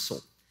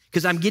apostle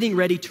because I'm getting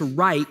ready to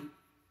write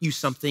you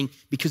something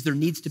because there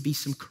needs to be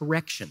some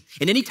correction.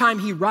 And anytime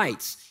he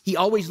writes, he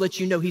always lets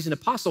you know he's an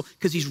apostle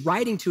because he's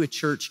writing to a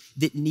church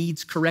that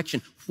needs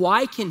correction.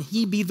 Why can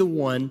he be the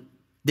one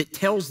that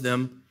tells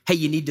them, hey,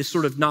 you need to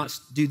sort of not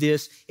do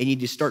this and you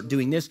need to start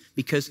doing this?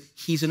 Because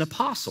he's an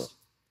apostle.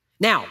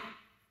 Now,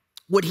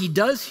 what he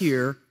does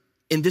here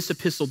in this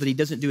epistle that he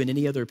doesn't do in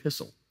any other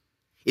epistle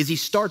is he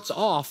starts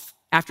off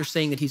after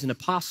saying that he's an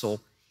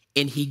apostle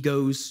and he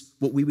goes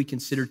what we would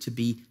consider to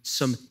be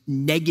some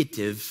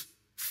negative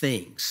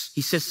things.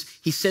 He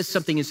says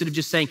something, instead of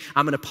just saying,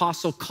 I'm an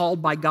apostle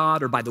called by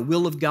God or by the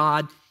will of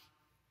God,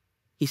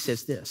 he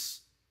says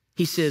this.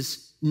 He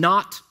says,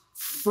 not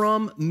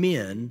from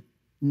men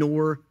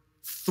nor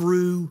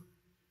through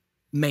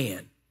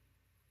man.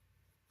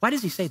 Why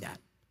does he say that?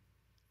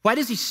 Why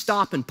does he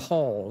stop and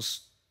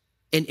pause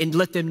and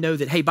let them know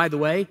that, hey, by the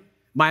way,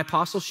 my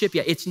apostleship,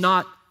 it's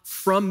not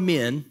from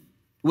men.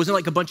 It wasn't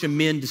like a bunch of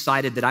men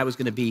decided that I was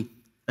going to be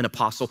an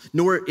apostle,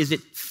 nor is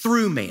it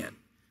through man.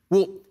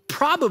 Well,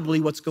 probably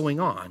what's going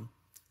on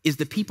is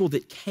the people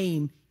that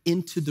came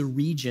into the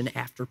region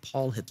after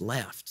Paul had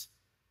left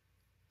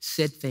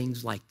said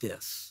things like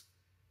this.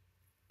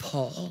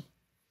 Paul,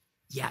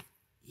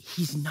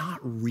 he's not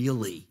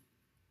really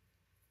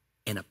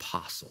an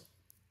apostle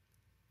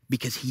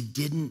because he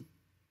didn't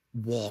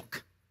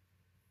walk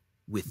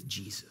with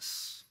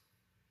Jesus.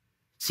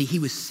 See, he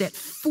was set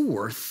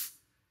forth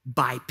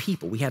by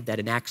people. We have that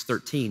in Acts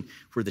 13,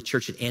 where the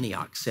church at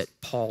Antioch set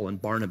Paul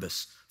and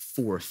Barnabas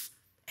forth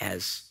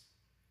as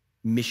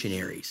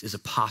missionaries, as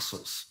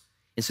apostles.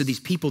 And so these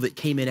people that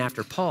came in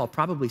after Paul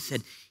probably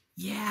said,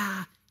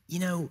 he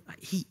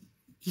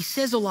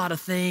says a lot of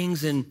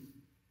things and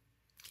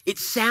it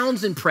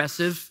sounds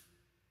impressive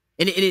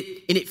and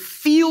it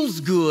feels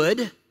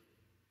good,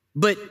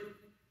 but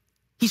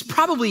he's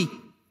probably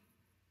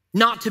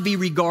not to be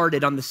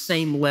regarded on the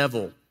same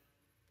level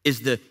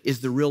as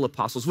the real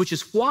apostles, which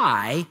is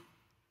why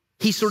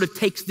he sort of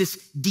takes this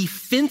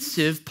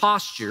defensive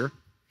posture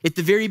at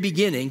the very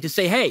beginning to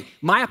say, hey,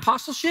 my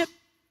apostleship,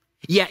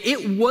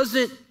 it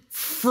wasn't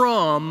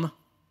from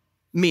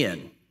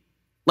men.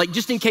 Like,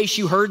 just in case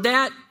you heard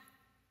that,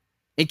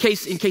 in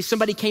case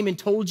somebody came and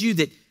told you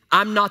that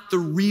I'm not the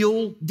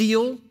real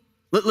deal,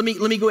 let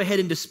me go ahead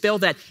and dispel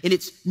that. And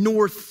it's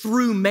nor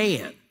through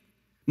man.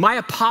 My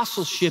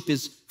apostleship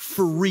is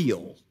for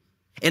real.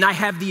 And I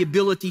have the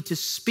ability to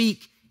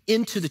speak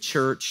into the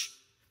church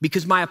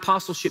because my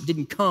apostleship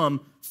didn't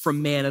come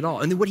from man at all.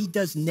 And then what he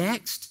does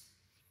next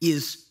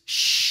is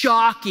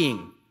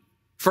shocking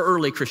for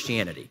early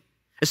Christianity,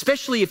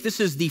 especially if this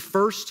is the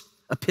first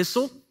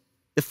epistle,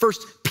 the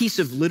first piece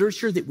of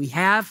literature that we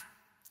have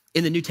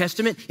in the New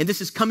Testament. And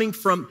this is coming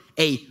from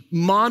a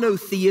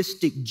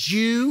monotheistic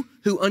Jew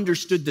who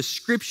understood the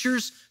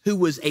scriptures, who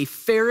was a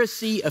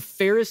Pharisee of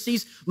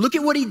Pharisees. Look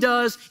at what he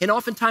does. And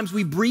oftentimes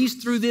we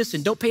breeze through this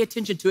and don't pay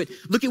attention to it.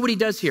 Look at what he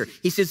does here.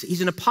 He says he's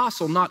an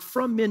apostle, not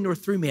from men nor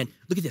through man.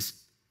 Look at this.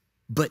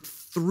 But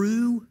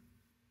through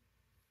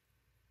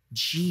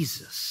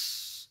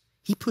Jesus.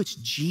 He puts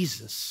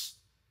Jesus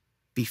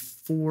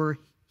before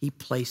he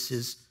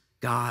places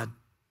God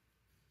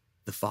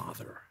the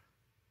Father.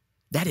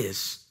 That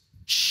is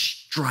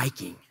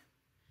striking.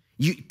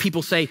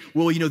 People say,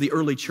 well, the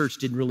early church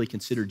didn't really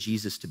consider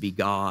Jesus to be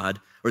God,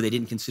 or they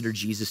didn't consider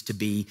Jesus to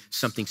be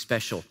something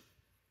special.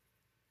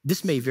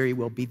 This may very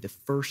well be the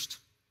first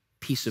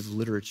piece of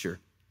literature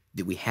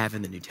that we have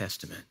in the New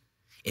Testament.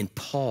 And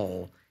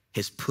Paul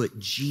has put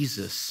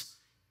Jesus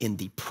in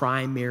the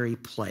primary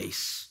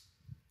place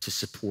to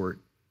support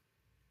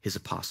his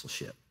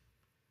apostleship.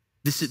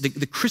 This is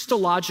the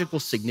Christological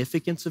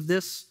significance of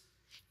this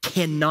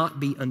cannot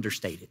be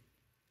understated.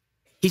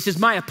 He says,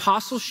 my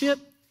apostleship,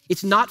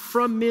 it's not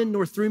from men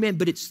nor through men,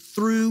 but it's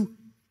through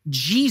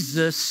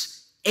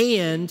Jesus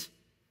and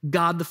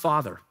God the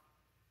Father.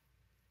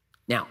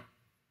 Now,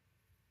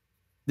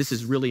 this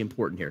is really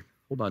important here.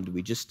 Hold on, did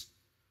we just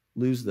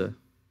lose can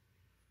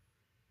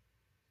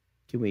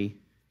we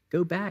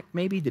go back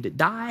maybe? Did it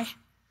die?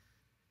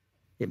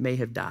 It may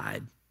have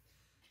died.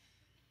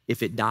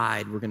 If it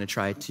died, we're gonna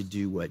try to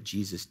do what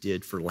Jesus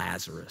did for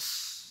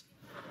Lazarus.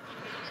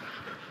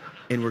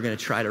 And we're gonna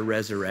try to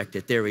resurrect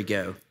it. There we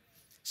go.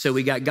 So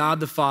we got God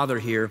the Father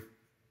here.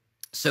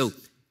 So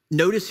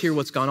notice here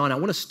what's gone on. I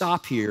wanna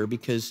stop here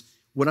because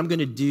what I'm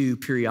gonna do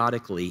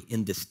periodically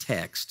in this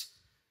text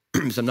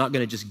is I'm not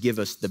gonna just give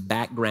us the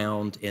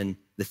background and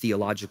the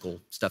theological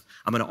stuff.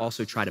 I'm gonna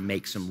also try to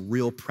make some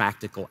real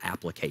practical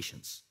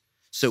applications.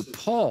 So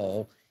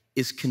Paul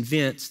is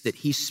convinced that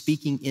he's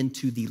speaking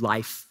into the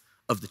life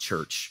of the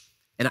church.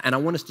 And I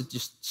want us to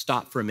just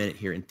stop for a minute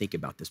here and think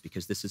about this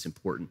because this is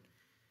important.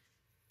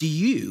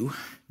 Do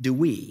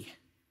we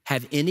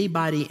have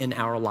anybody in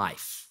our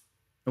life?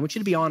 I want you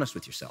to be honest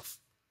with yourself.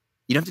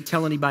 You don't have to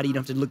tell anybody, you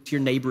don't have to look to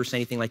your neighbor or say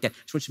anything like that.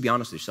 I just want you to be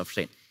honest with yourself for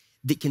saying,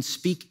 that can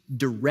speak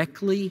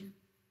directly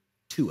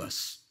to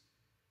us,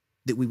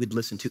 that we would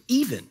listen to,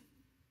 even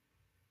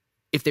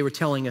if they were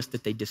telling us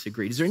that they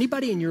disagreed. Is there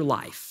anybody in your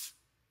life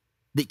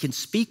that can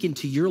speak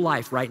into your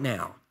life right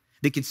now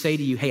that could say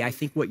to you, hey, I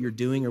think what you're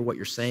doing or what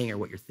you're saying or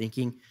what you're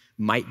thinking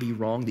might be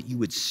wrong, that you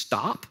would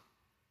stop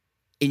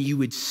and you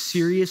would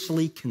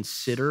seriously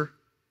consider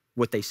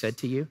what they said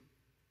to you?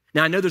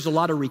 Now, I know there's a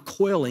lot of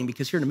recoiling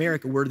because here in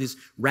America, we're these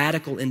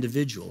radical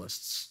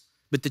individualists,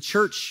 but the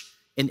church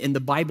and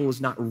the Bible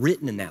is not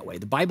written in that way.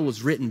 The Bible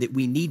is written that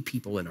we need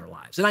people in our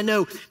lives. And I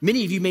know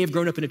many of you may have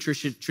grown up in a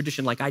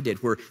tradition like I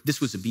did where this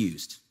was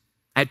abused.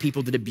 I had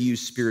people that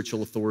abused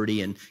spiritual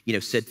authority and,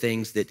 said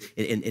things that,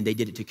 and they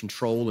did it to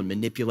control and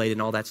manipulate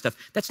and all that stuff.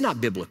 That's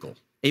not biblical.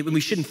 And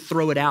we shouldn't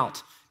throw it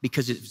out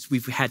because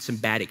we've had some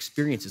bad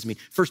experiences. I mean,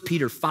 1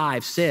 Peter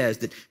 5 says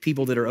that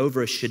people that are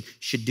over us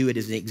should do it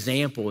as an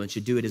example and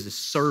should do it as a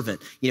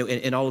servant,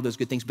 and all of those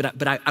good things.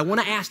 But I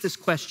want to ask this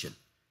question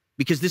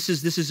because this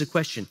is a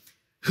question.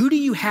 Who do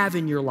you have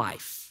in your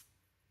life?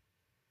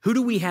 Who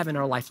do we have in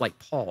our life like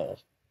Paul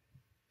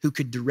who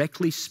could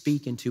directly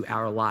speak into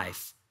our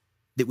life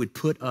that would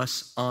put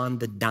us on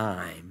the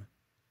dime,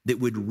 that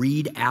would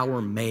read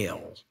our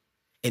mail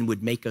and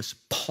would make us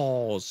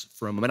pause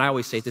for a moment? I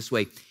always say it this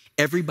way,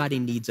 everybody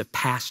needs a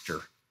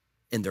pastor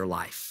in their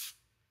life.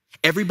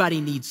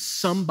 Everybody needs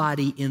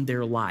somebody in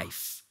their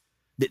life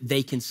that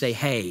they can say,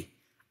 hey,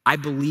 I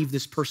believe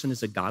this person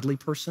is a godly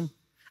person.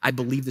 I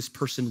believe this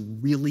person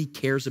really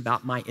cares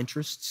about my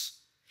interests.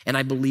 And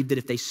I believe that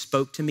if they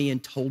spoke to me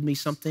and told me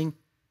something,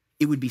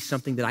 it would be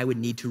something that I would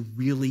need to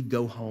really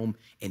go home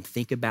and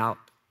think about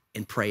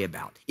and pray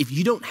about. If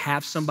you don't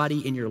have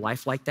somebody in your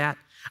life like that,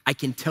 I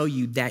can tell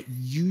you that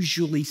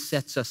usually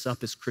sets us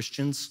up as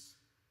Christians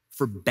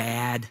for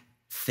bad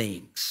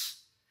things.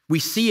 We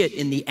see it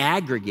in the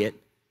aggregate,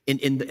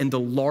 in the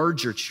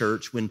larger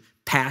church when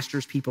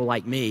pastors, people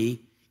like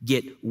me,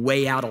 get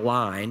way out of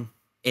line.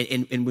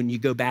 And when you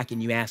go back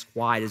and you ask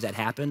why does that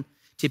happen,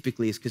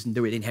 typically it's because they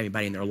didn't have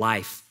anybody in their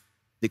life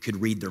that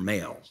could read their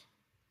mail.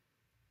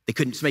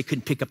 Somebody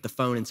couldn't pick up the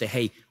phone and say,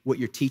 hey, what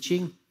you're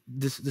teaching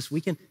this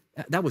weekend,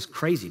 that was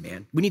crazy,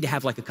 man. We need to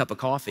have like a cup of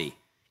coffee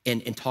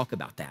and talk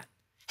about that.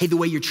 Hey, the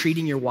way you're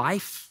treating your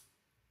wife,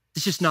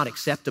 it's just not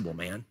acceptable,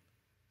 man.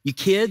 You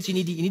kids, you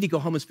need to go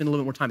home and spend a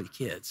little bit more time with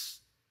the kids.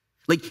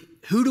 Like,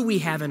 who do we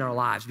have in our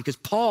lives? Because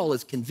Paul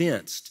is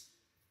convinced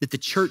that the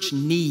church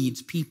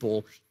needs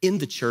people in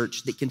the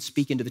church that can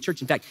speak into the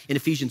church. In fact, in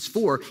Ephesians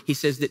 4, he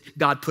says that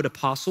God put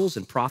apostles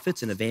and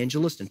prophets and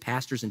evangelists and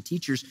pastors and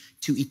teachers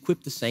to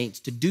equip the saints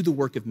to do the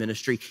work of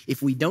ministry.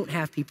 If we don't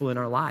have people in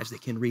our lives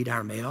that can read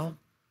our mail,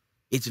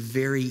 it's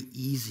very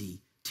easy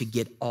to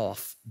get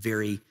off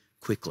very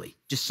quickly.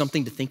 Just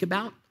something to think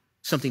about,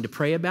 something to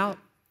pray about,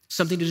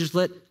 something to just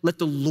let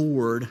the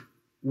Lord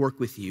work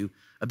with you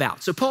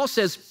about. So Paul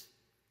says,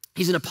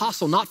 he's an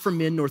apostle, not from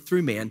men nor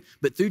through man,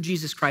 but through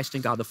Jesus Christ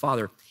and God the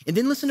Father. And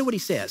then listen to what he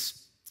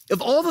says. Of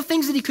all the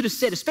things that he could have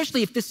said,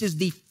 especially if this is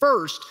the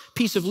first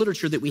piece of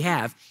literature that we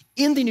have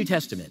in the New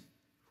Testament,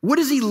 what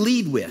does he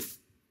lead with?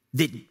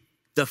 That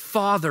the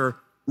Father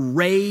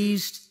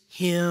raised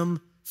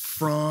him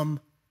from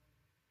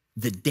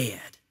the dead.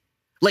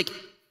 Like,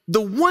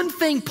 the one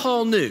thing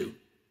Paul knew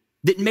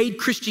that made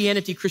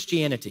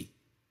Christianity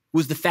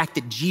was the fact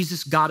that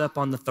Jesus got up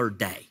on the third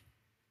day.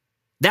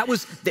 That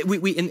was, that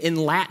we in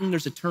Latin,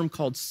 there's a term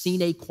called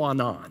sine qua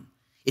non.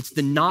 It's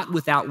the not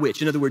without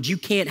which. In other words, you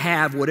can't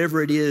have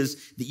whatever it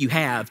is that you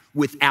have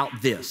without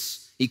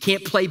this. You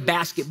can't play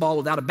basketball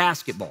without a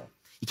basketball.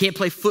 You can't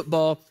play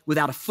football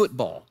without a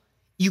football.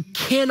 We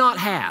cannot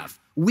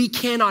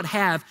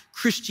have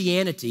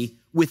Christianity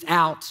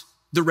without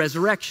the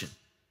resurrection.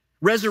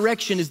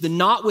 Resurrection is the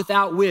not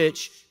without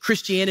which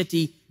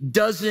Christianity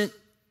doesn't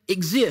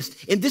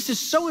exist. And this is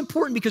so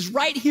important because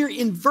right here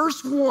in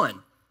verse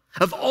 1,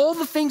 of all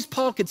the things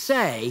Paul could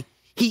say,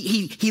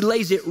 he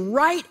lays it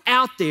right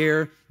out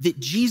there that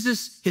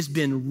Jesus has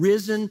been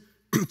risen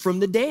from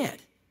the dead.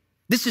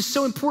 This is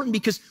so important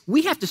because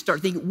we have to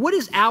start thinking, what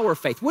is our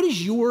faith? What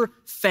is your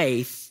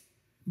faith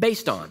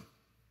based on?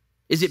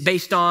 Is it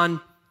based on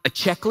a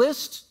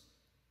checklist?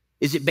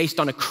 Is it based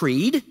on a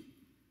creed?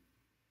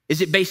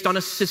 Is it based on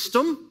a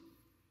system?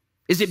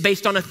 Is it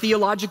based on a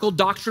theological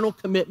doctrinal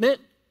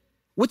commitment?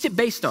 What's it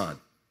based on?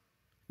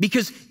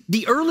 Because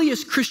the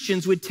earliest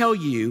Christians would tell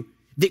you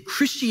that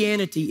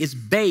Christianity is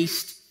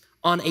based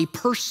on a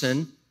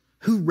person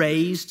who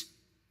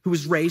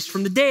was raised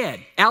from the dead.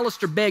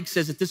 Alistair Begg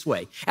says it this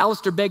way.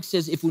 Alistair Begg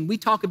says, when we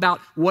talk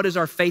about what is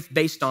our faith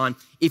based on,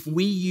 if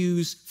we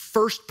use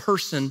first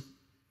person,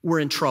 we're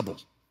in trouble.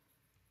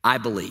 I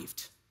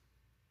believed.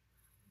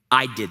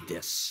 I did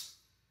this.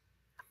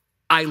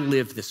 I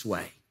lived this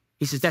way.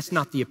 He says that's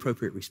not the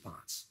appropriate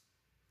response.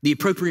 The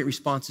appropriate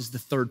response is the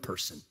third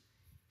person.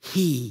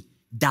 He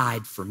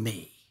died for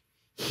me.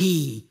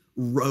 He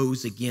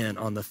rose again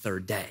on the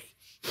third day.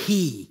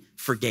 He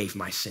forgave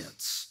my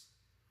sins.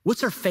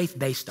 What's our faith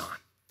based on?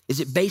 Is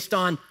it based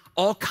on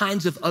all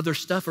kinds of other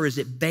stuff, or is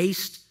it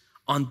based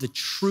on the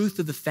truth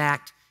of the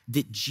fact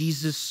that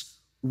Jesus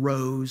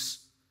rose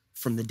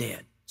from the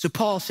dead? So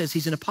Paul says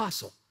he's an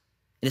apostle,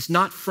 and it's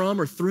not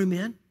from or through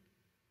men,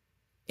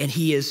 and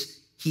he's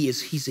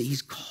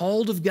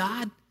called of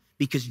God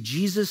because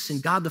Jesus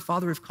and God the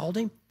Father have called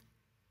him.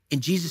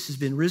 and Jesus has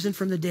been risen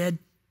from the dead.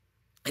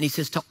 And he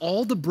says, to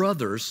all the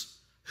brothers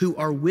who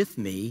are with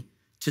me,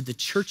 to the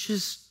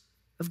churches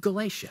of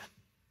Galatia.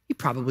 You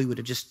probably would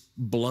have just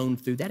blown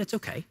through that. It's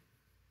okay.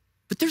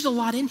 But there's a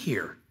lot in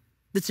here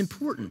that's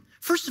important.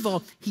 First of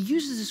all, he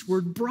uses this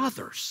word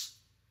brothers.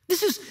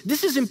 This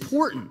is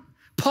important.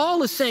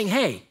 Paul is saying,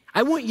 hey,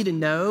 I want you to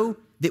know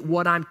that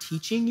what I'm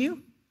teaching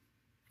you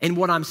and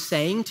what I'm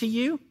saying to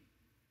you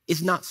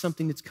is not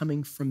something that's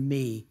coming from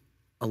me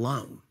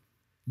alone.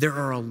 There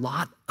are a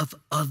lot of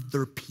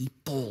other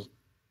people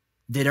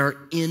that are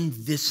in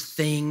this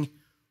thing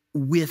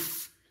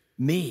with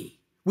me,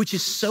 which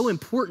is so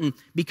important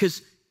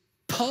because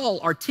Paul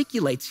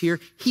articulates here,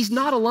 he's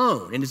not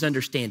alone in his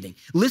understanding.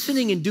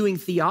 Listening and doing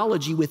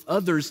theology with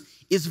others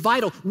is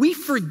vital. We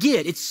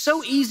forget, it's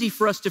so easy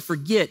for us to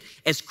forget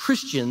as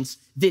Christians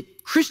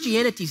that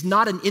Christianity is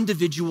not an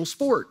individual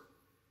sport.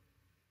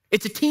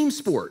 It's a team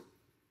sport.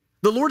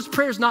 The Lord's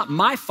Prayer is not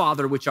my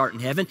Father which art in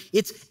heaven,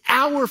 it's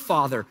our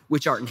Father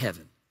which art in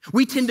heaven.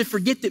 We tend to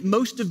forget that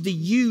most of the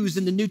yous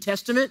in the New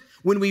Testament,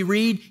 when we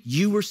read,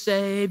 you were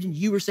saved and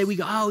you were saved, we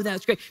go, oh,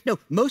 that's great. No,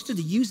 most of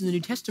the yous in the New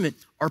Testament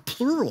are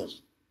plural,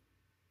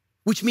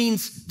 which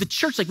means the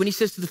church, like when he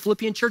says to the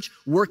Philippian church,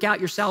 work out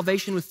your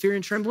salvation with fear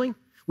and trembling,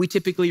 we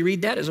typically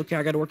read that as, okay,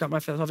 I got to work out my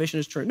salvation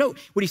as true. No,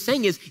 what he's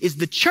saying is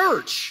the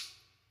church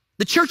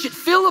at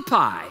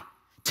Philippi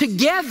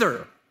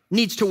together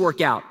needs to work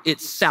out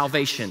its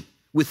salvation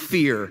with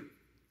fear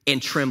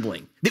and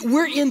trembling. That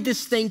we're in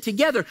this thing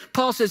together.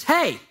 Paul says,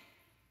 hey,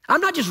 I'm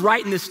not just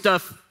writing this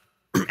stuff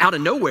out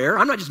of nowhere.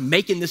 I'm not just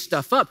making this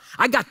stuff up.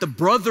 I got the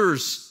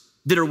brothers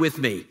that are with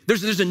me.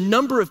 There's a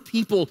number of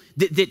people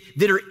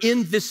that are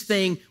in this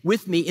thing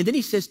with me. And then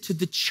he says to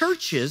the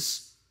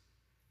churches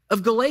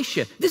of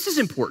Galatia. This is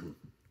important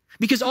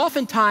because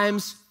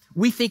oftentimes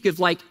we think of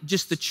like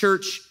just the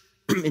church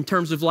in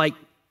terms of like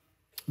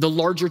the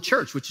larger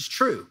church, which is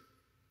true.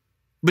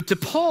 But to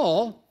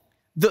Paul,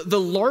 the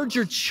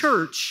larger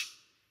church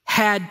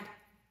had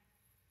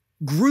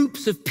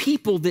groups of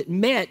people that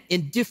met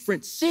in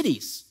different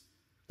cities.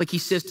 Like he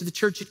says to the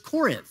church at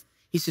Corinth.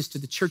 He says to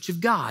the church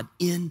of God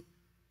in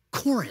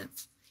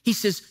Corinth. He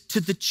says to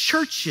the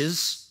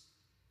churches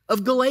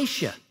of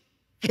Galatia.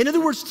 In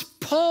other words,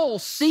 Paul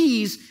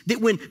sees that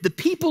when the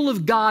people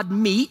of God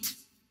meet,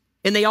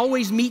 and they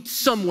always meet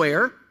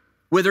somewhere,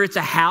 whether it's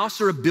a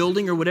house or a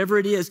building or whatever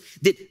it is,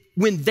 that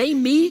when they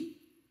meet,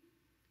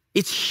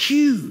 it's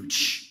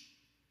huge.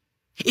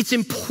 It's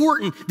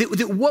important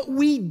that what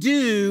we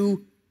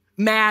do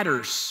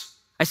matters.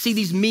 I see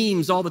these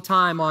memes all the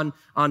time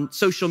on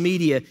social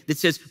media that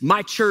says,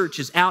 my church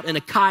is out in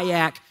a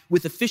kayak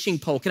with a fishing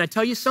pole. Can I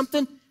tell you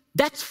something?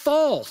 That's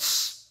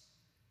false.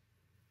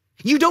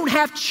 You don't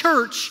have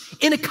church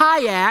in a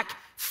kayak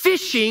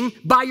fishing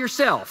by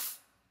yourself.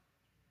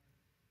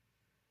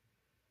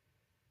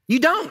 You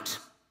don't.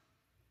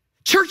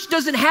 Church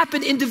doesn't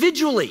happen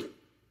individually.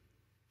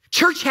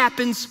 Church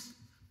happens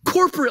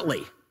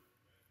corporately.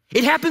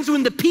 It happens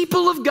when the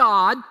people of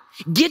God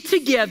get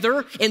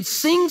together and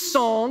sing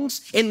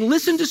songs and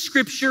listen to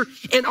scripture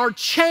and are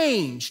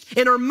changed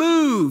and are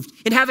moved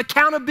and have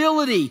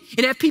accountability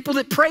and have people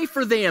that pray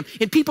for them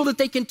and people that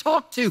they can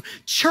talk to.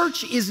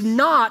 Church is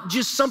not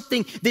just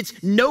something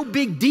that's no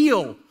big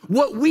deal.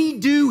 What we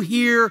do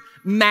here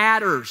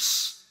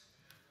matters.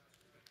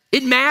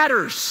 It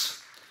matters.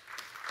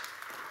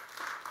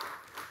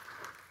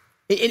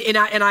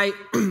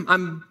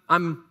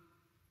 I'm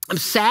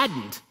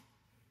saddened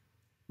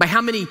by how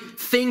many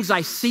things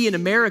I see in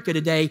America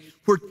today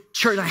where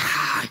church,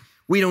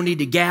 we don't need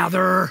to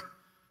gather,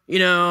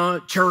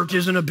 church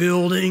isn't a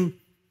building.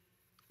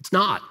 It's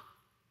not.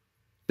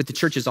 But the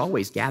church is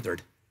always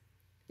gathered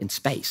in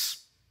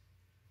space,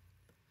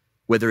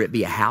 whether it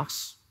be a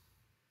house,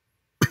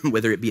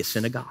 whether it be a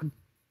synagogue,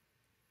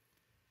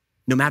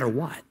 no matter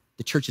what,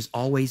 the church is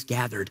always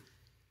gathered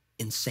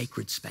in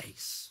sacred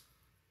space.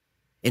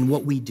 And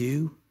what we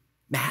do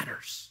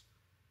matters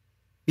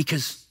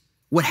because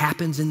what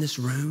happens in this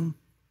room,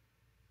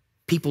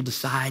 people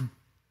decide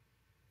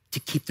to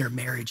keep their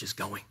marriages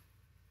going.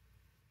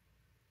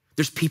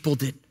 There's people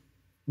that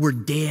were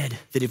dead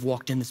that have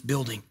walked in this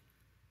building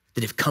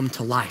that have come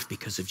to life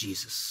because of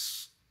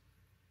Jesus.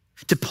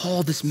 To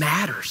Paul, this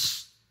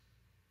matters.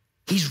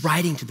 He's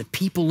writing to the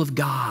people of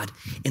God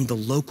in the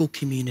local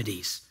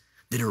communities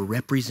that are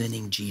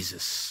representing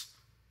Jesus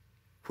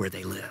where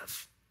they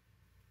live.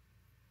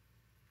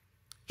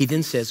 He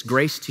then says,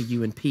 grace to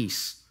you and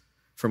peace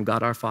from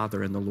God our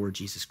Father and the Lord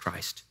Jesus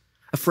Christ.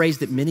 A phrase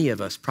that many of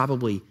us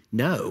probably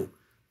know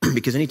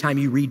because anytime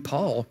you read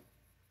Paul,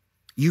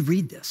 you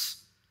read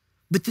this.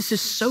 But this is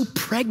so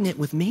pregnant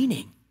with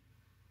meaning.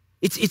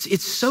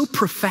 It's so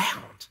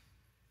profound.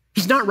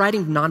 He's not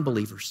writing to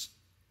non-believers.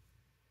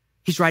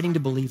 He's writing to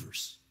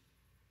believers.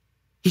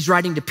 He's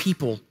writing to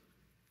people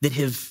that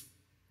have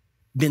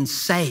been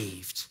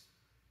saved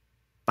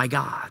by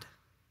God.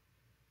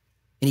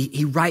 And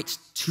he writes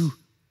to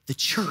the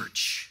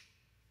church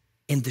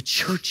and the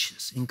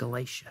churches in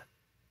Galatia.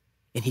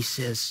 And he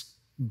says,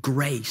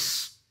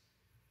 grace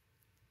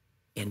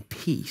and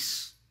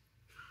peace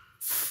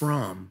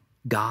from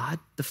God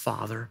the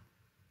Father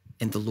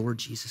and the Lord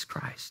Jesus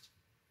Christ.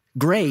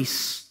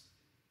 Grace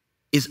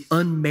is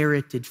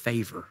unmerited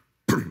favor.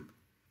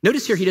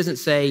 Notice here he doesn't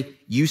say,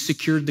 you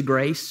secured the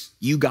grace,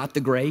 you got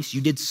the grace, you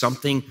did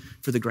something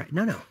for the grace.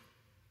 No.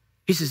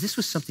 He says this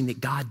was something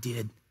that God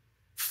did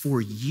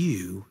for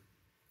you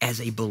as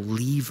a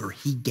believer.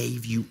 He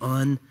gave you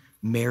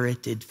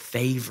unmerited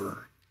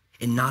favor.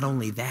 And not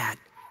only that,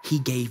 he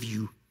gave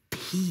you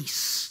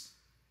peace.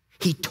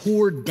 He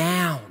tore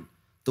down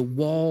the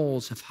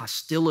walls of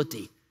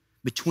hostility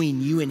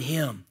between you and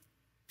him.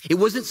 It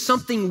wasn't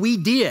something we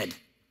did.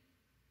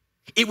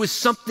 It was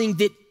something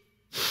that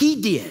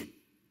he did.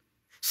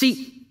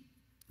 See,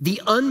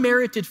 the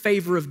unmerited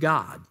favor of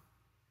God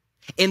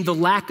and the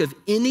lack of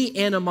any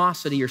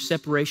animosity or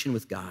separation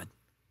with God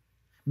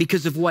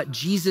because of what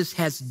Jesus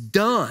has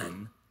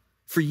done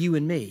for you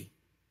and me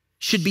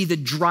should be the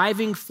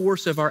driving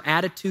force of our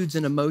attitudes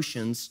and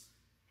emotions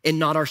and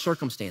not our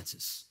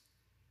circumstances.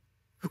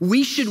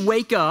 We should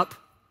wake up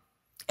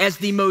as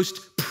the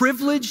most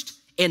privileged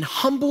and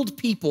humbled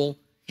people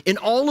in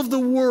all of the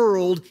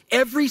world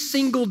every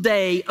single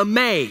day,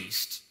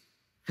 amazed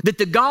that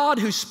the God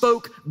who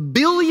spoke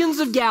billions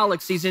of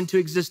galaxies into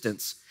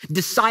existence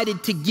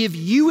decided to give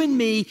you and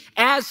me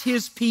as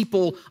his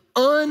people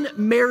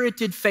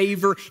unmerited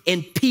favor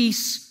and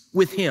peace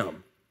with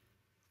him.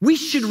 We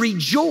should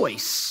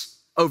rejoice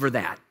over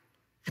that.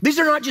 These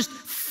are not just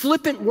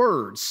flippant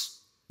words.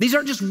 These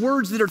aren't just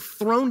words that are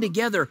thrown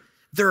together.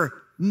 They're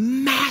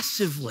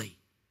massively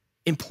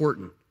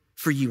important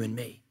for you and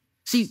me.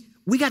 See,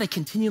 we got to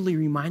continually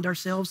remind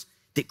ourselves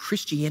that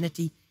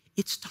Christianity,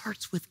 it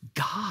starts with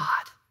God.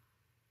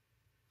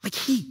 Like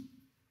he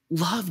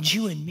loved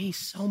you and me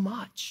so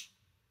much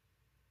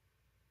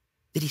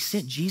that he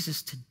sent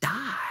Jesus to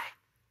die,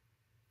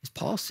 as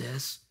Paul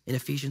says in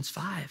Ephesians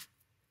 5,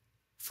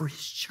 for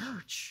his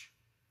church.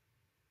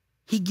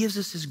 He gives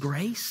us his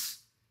grace,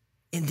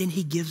 and then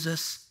he gives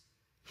us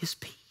his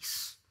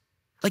peace.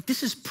 Like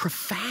this is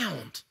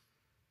profound.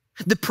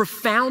 The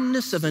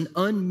profoundness of an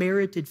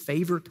unmerited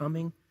favor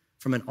coming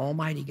from an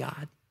almighty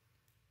God,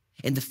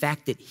 and the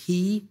fact that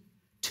he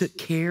took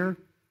care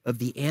of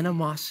the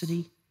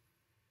animosity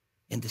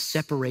and the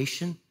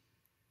separation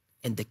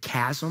and the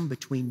chasm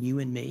between you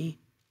and me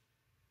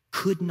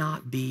could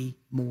not be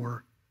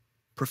more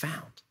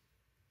profound.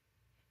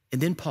 And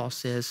then Paul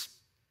says,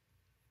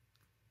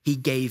 he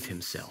gave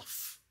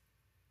himself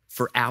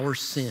for our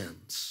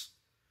sins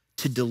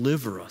to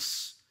deliver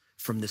us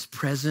from this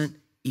present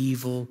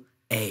evil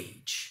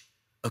age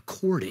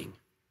according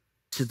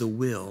to the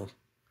will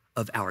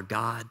of our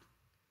God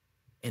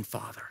and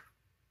Father.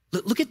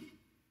 Look at,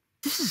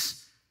 this is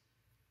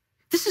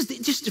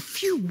just a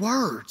few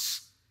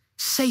words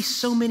say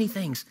so many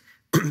things.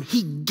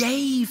 He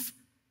gave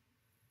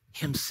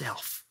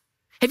himself.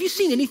 Have you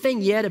seen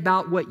anything yet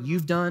about what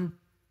you've done?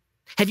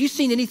 Have you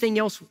seen anything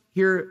else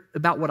here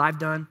about what I've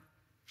done?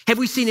 Have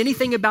we seen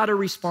anything about a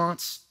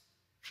response?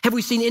 Have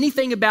we seen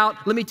anything about,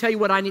 let me tell you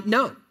what I need?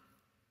 No.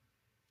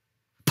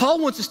 Paul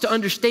wants us to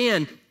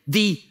understand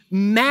the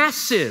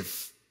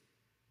massive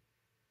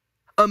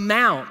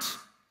amount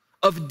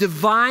of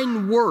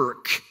divine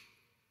work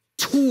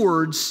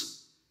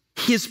towards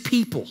his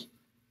people.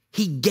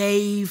 He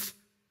gave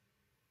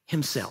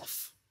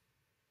himself.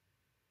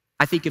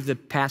 I think of the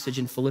passage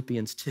in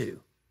Philippians 2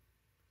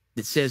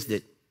 that says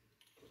that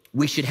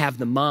we should have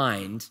the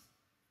mind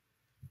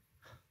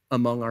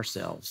among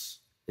ourselves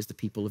as the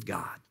people of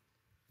God,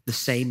 the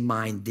same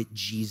mind that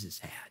Jesus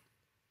had.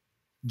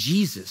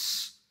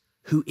 Jesus,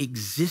 who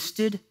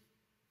existed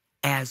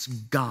as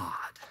God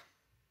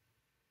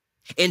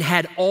and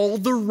had all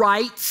the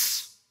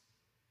rights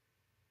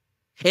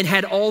and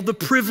had all the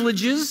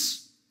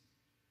privileges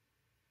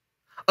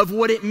of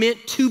what it meant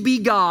to be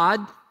God,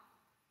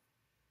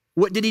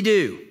 what did he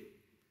do?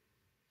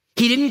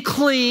 He didn't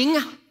cling.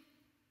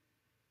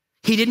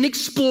 He didn't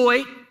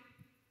exploit.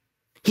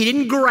 He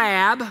didn't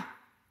grab.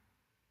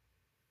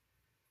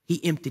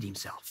 He emptied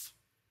himself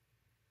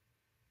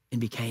and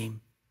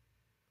became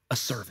a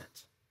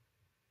servant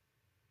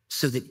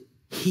so that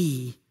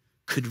he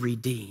could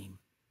redeem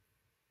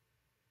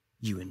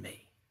you and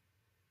me.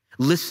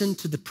 Listen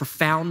to the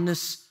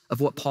profoundness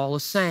of what Paul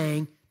is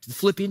saying to the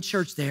Philippian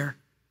church there.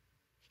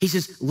 He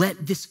says,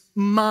 let this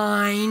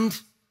mind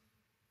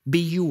be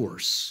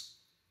yours.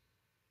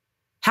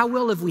 How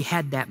well have we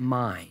had that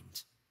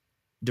mind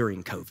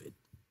during COVID?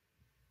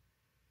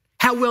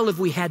 How well have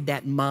we had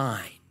that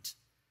mind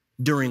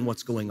during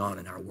what's going on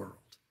in our world?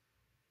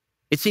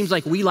 It seems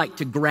like we like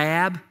to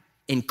grab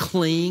and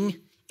cling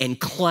and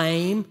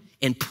claim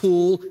and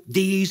pull.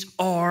 These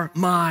are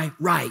my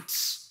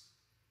rights.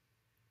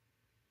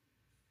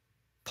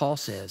 Paul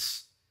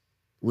says,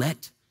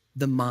 let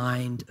the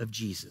mind of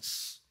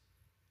Jesus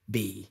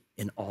be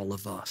in all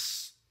of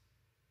us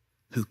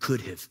who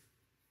could have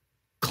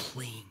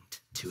clinged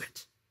to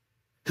it,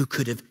 who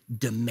could have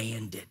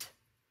demanded.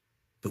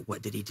 But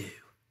what did he do?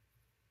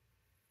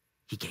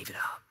 He gave it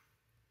up.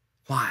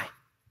 Why?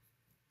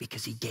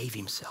 Because he gave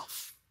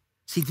himself.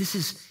 See, this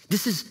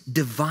is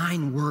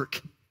divine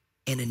work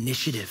and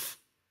initiative.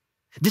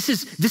 This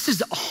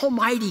is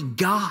Almighty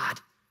God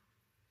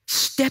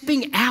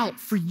stepping out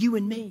for you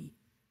and me.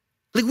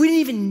 Like, we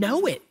didn't even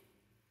know it.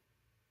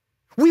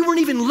 We weren't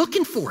even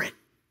looking for it.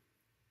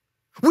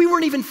 We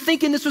weren't even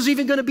thinking this was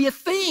even gonna be a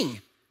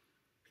thing.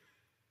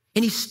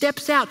 And he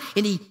steps out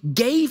and he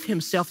gave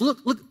himself, look,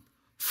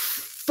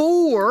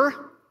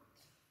 for,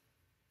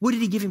 what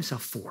did he give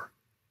himself for?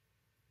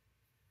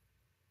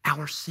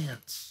 Our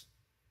sins.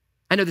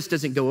 I know this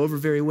doesn't go over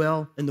very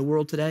well in the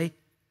world today,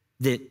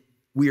 that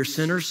we are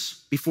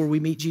sinners before we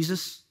meet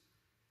Jesus.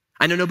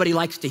 I know nobody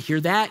likes to hear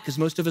that because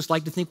most of us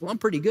like to think, well, I'm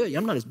pretty good.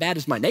 I'm not as bad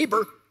as my neighbor.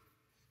 Have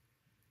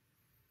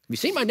you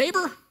seen my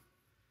neighbor?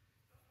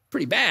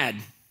 Pretty bad.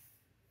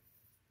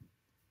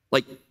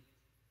 Like,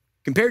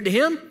 compared to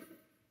him,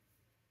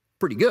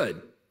 pretty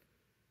good.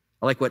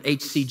 I like what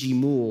H.C.G.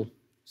 Moule,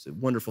 he's a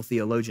wonderful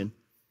theologian,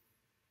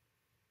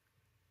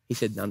 he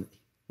said one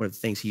of the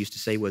things he used to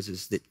say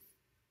is that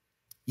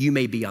you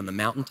may be on the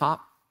mountaintop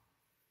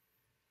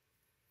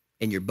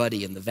and your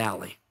buddy in the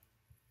valley,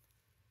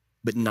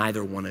 but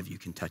neither one of you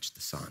can touch the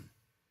sun.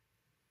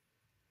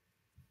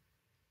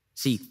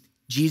 See,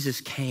 Jesus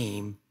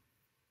came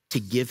to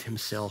give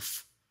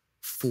himself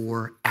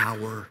for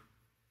our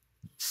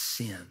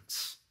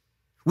sins.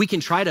 We can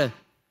try to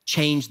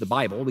change the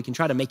Bible. We can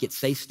try to make it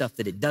say stuff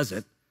that it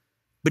doesn't,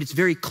 but it's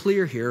very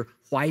clear here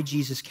why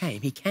Jesus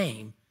came. He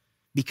came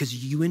because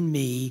you and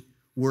me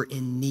were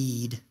in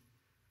need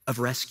of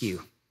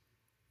rescue.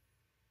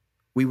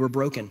 We were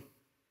broken.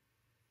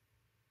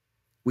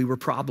 We were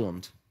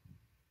problemed.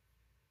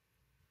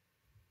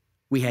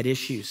 We had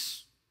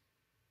issues.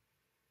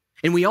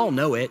 And we all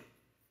know it.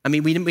 I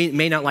mean, we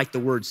may not like the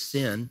word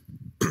sin,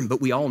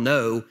 but we all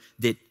know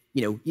that,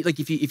 like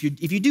if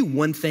you do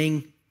one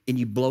thing and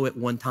you blow it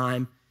one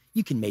time,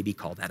 you can maybe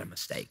call that a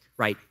mistake,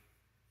 right?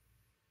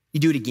 You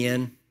do it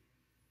again,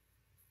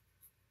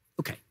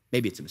 okay,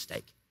 maybe it's a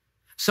mistake.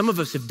 Some of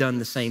us have done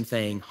the same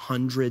thing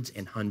hundreds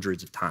and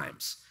hundreds of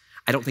times.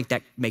 I don't think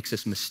that makes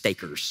us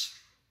mistakers.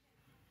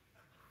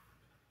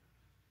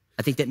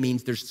 I think that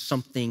means there's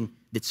something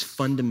that's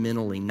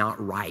fundamentally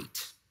not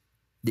right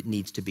that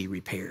needs to be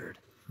repaired.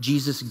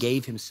 Jesus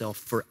gave himself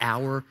for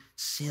our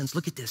sins.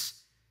 Look at this,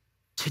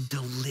 to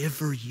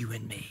deliver you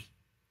and me.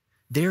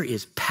 There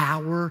is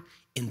power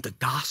in the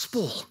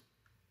gospel.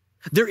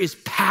 There is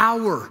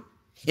power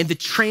in the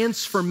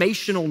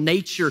transformational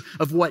nature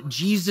of what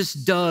Jesus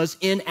does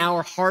in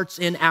our hearts,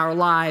 in our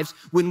lives,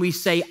 when we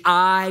say,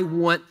 I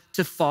want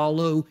to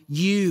follow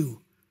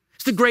you.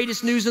 It's the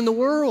greatest news in the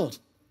world.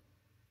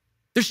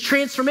 There's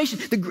transformation.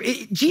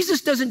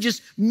 Jesus doesn't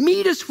just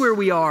meet us where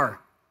we are,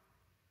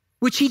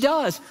 which he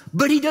does,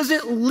 but he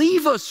doesn't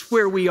leave us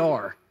where we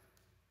are.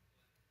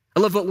 I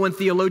love what one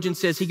theologian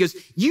says. He goes,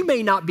 you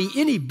may not be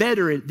any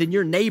better than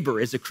your neighbor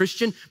as a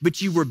Christian,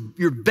 but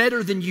you're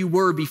better than you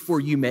were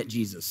before you met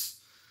Jesus.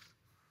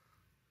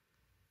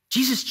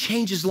 Jesus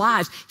changes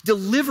lives,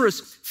 deliver us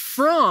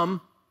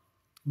from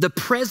the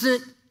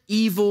present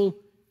evil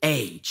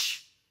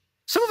age.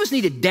 Some of us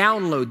need to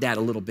download that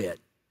a little bit.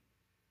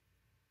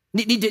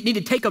 Need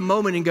to take a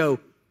moment and go,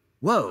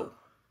 whoa,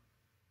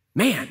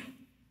 man.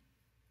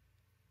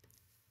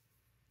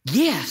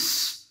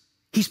 Yes,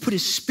 he's put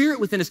his spirit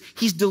within us.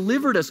 He's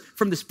delivered us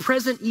from this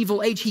present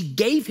evil age. He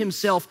gave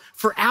himself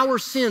for our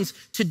sins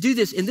to do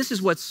this. And this is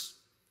what's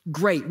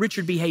great.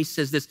 Richard B. Hayes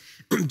says this,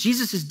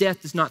 Jesus'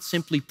 death does not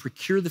simply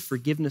procure the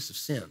forgiveness of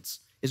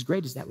sins, as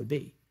great as that would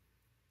be.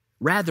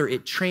 Rather,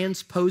 it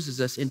transposes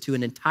us into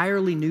an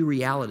entirely new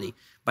reality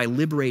by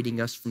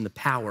liberating us from the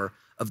power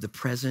of the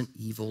present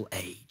evil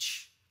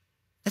age.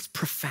 That's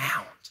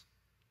profound.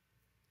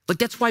 Like,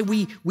 that's why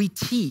we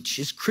teach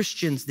as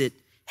Christians that,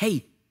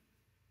 hey,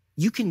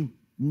 you can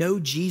know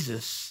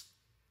Jesus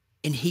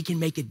and he can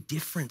make a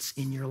difference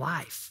in your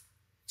life.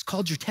 It's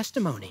called your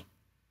testimony.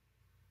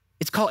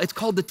 It's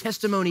called the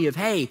testimony of,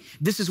 hey,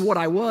 this is what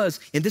I was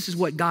and this is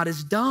what God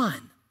has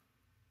done.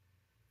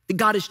 That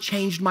God has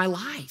changed my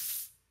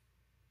life.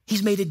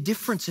 He's made a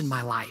difference in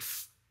my life.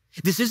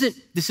 This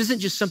isn't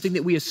just something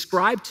that we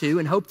ascribe to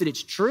and hope that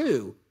it's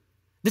true.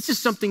 This is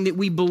something that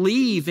we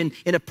believe in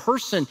a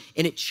person,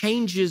 and it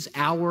changes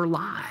our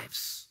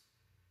lives.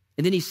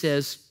 And then he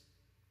says,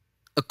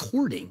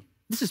 according,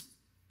 this is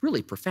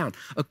really profound,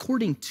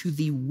 according to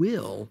the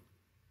will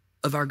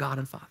of our God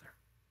and Father.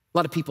 A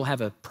lot of people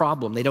have a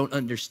problem. They don't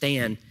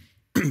understand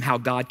how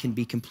God can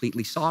be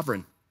completely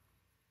sovereign.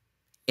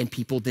 And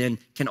people then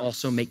can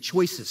also make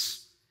choices.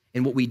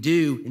 And what we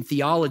do in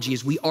theology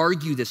is we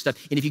argue this stuff.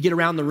 And if you get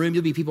around the room,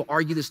 you'll be people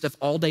argue this stuff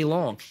all day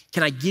long.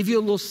 Can I give you a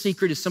little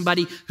secret as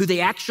somebody who they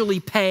actually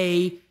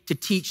pay to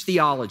teach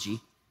theology?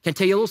 Can I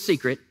tell you a little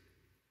secret?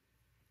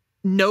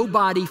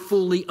 Nobody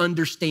fully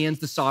understands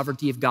the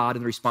sovereignty of God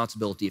and the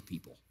responsibility of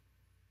people.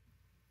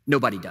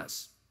 Nobody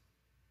does.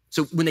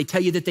 So when they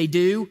tell you that they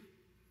do,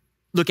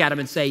 look at them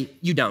and say,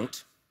 you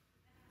don't.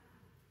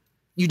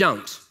 You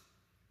don't.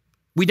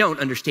 We don't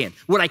understand.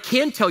 What I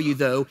can tell you,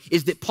 though,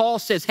 is that Paul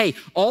says, hey,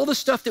 all the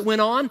stuff that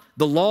went on,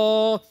 the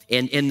law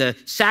and the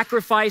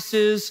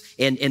sacrifices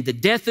and the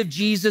death of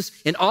Jesus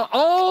and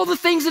all the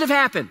things that have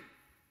happened,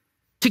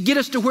 to get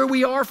us to where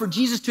we are, for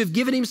Jesus to have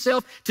given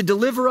himself to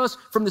deliver us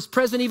from this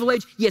present evil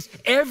age. Yes,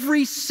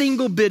 every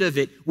single bit of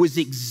it was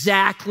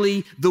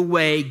exactly the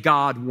way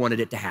God wanted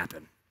it to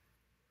happen.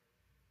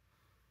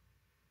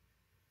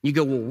 You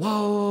go, well,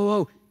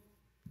 whoa.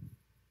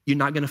 You're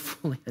not gonna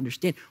fully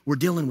understand. We're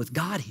dealing with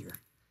God here.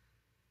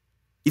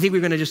 You think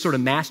we're gonna just sort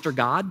of master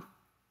God?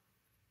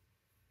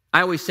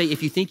 I always say,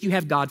 if you think you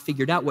have God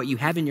figured out, what you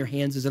have in your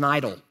hands is an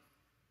idol.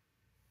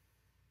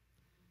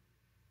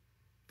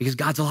 Because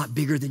God's a lot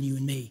bigger than you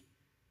and me.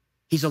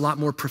 He's a lot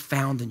more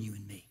profound than you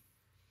and me.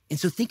 And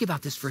so think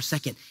about this for a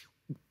second.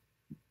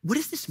 What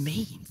does this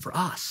mean for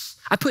us?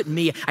 I put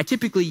me, I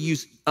typically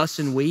use us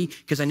and we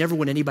because I never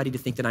want anybody to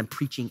think that I'm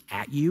preaching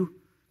at you,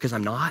 because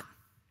I'm not.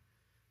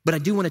 But I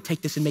do want to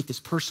take this and make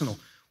this personal.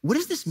 What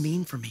does this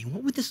mean for me?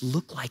 What would this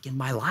look like in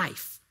my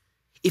life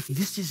if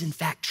this is in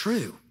fact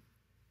true?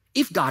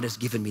 If God has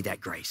given me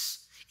that grace,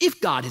 if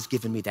God has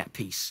given me that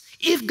peace,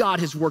 if God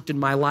has worked in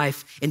my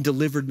life and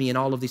delivered me in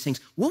all of these things,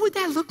 what would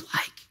that look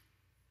like?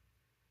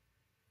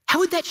 How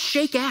would that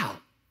shake out?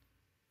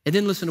 And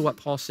then listen to what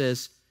Paul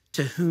says,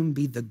 to whom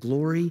be the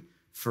glory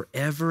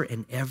forever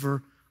and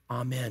ever.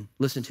 Amen.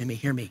 Listen to me,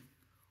 hear me.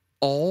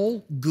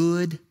 All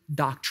good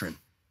doctrine,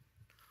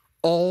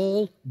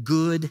 all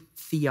good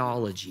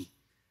theology,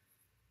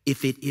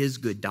 if it is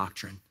good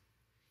doctrine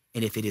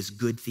and if it is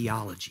good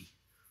theology,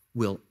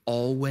 will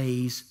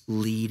always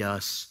lead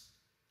us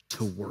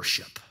to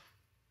worship.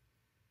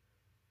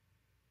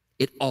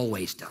 It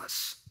always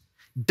does.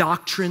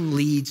 Doctrine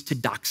leads to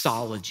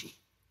doxology.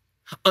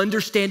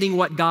 Understanding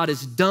what God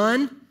has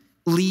done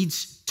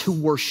leads to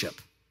worship,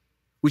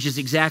 which is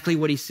exactly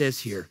what he says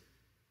here.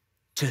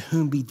 To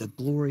whom be the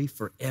glory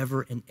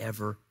forever and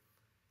ever.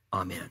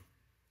 Amen.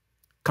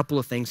 A couple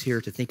of things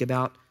here to think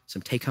about,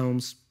 some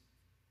take-homes,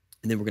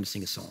 and then we're going to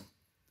sing a song.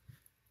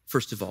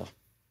 First of all,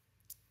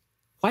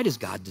 why does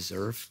God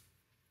deserve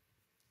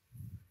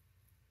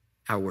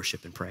our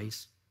worship and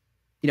praise?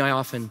 You know, I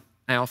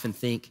often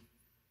think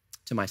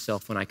to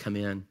myself when I come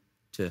in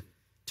to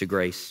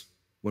Grace,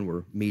 when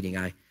we're meeting,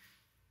 I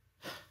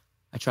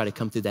try to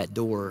come through that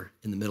door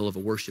in the middle of a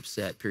worship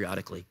set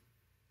periodically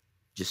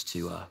just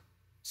to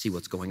see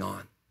what's going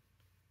on.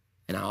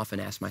 And I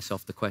often ask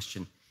myself the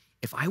question,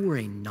 if I were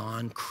a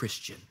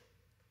non-Christian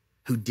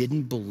who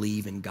didn't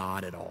believe in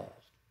God at all,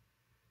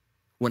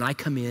 when I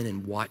come in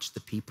and watch the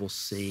people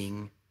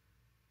sing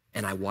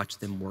and I watch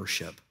them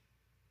worship,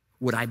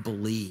 would I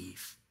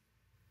believe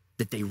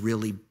that they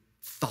really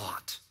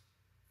thought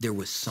there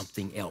was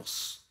something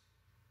else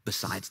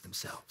besides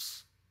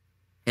themselves?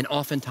 And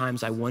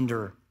oftentimes I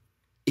wonder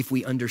if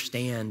we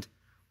understand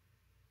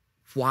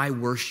why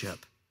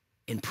worship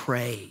and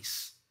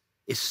praise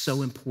is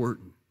so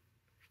important.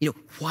 You know,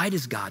 why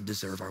does God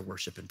deserve our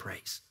worship and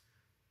praise?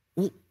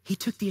 Well, he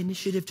took the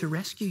initiative to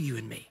rescue you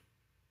and me.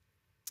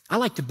 I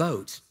like to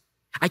boat.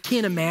 I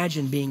can't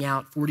imagine being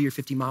out 40 or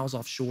 50 miles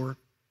offshore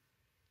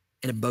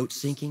and a boat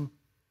sinking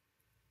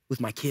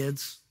with my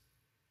kids.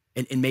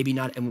 And maybe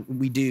not, and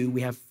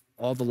we have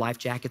all the life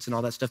jackets and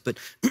all that stuff, but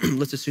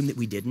let's assume that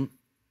we didn't.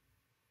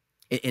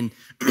 And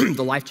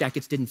the life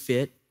jackets didn't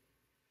fit,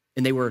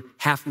 and they were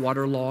half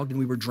waterlogged, and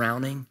we were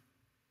drowning,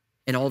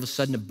 and all of a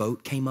sudden a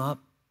boat came up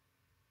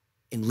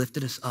and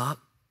lifted us up.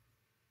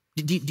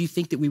 Do you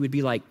think that we would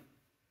be like,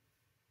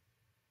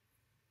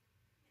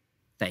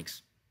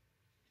 thanks,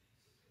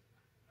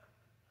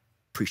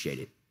 appreciate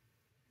it?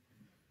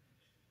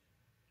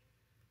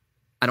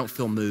 I don't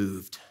feel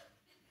moved.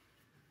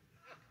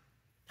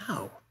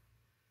 No,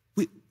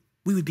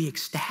 we would be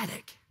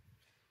ecstatic.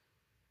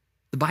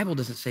 The Bible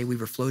doesn't say we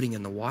were floating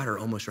in the water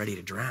almost ready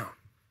to drown.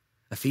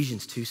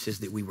 Ephesians 2 says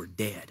that we were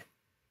dead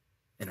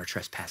in our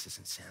trespasses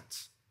and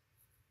sins.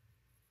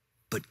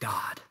 But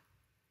God,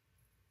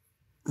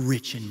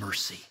 rich in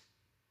mercy,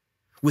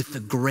 with the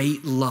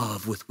great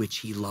love with which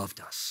he loved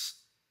us,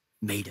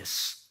 made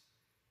us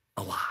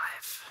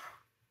alive.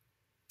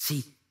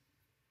 See,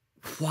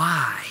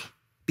 why?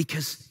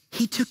 Because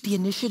he took the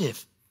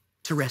initiative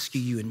to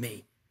rescue you and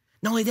me.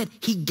 Not only that,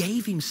 he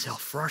gave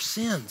himself for our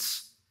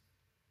sins.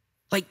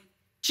 Like,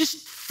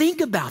 just think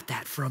about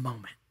that for a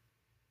moment.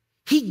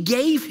 He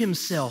gave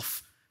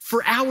himself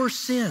for our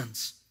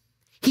sins.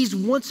 He's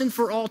once and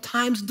for all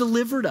times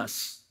delivered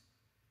us.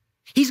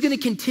 He's going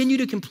to continue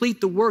to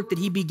complete the work that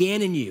he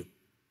began in you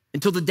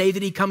until the day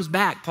that he comes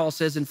back, Paul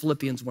says in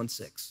Philippians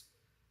 1:6.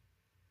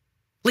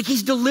 Like,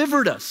 he's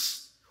delivered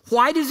us.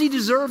 Why does he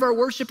deserve our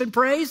worship and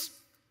praise?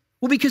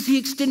 Well, because he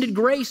extended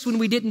grace when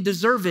we didn't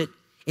deserve it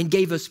and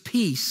gave us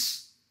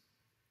peace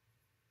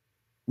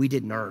we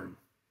didn't earn.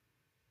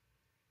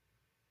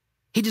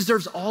 He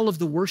deserves all of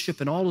the worship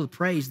and all of the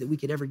praise that we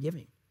could ever give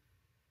him.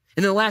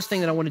 And then the last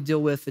thing that I want to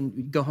deal with,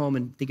 and go home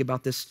and think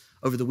about this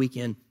over the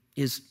weekend,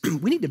 is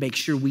we need to make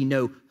sure we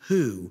know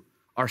who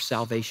our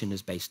salvation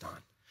is based on.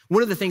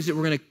 One of the things that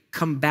we're going to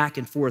come back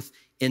and forth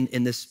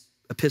in this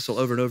epistle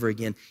over and over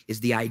again is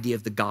the idea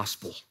of the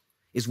gospel,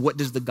 is what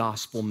does the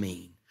gospel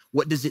mean?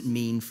 What does it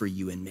mean for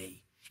you and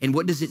me? And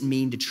what does it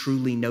mean to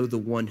truly know the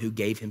one who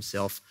gave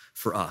himself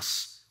for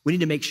us? We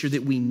need to make sure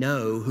that we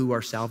know who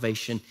our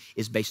salvation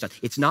is based on.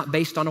 It's not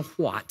based on a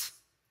what,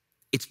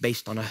 it's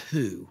based on a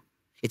who.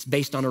 It's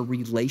based on a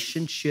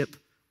relationship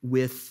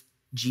with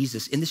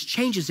Jesus. And this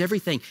changes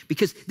everything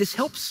because this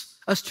helps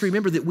us to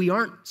remember that we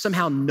aren't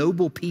somehow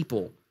noble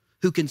people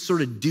who can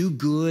sort of do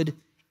good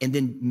and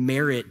then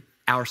merit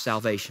our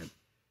salvation.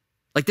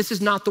 Like, this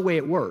is not the way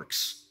it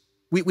works.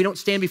 We don't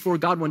stand before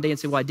God one day and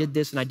say, well, I did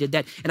this and I did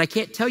that. And I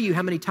can't tell you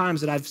how many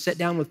times that I've sat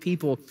down with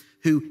people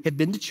who have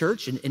been to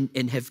church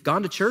and have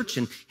gone to church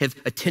and have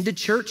attended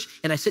church.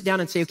 And I sit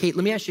down and say, okay,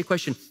 let me ask you a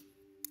question.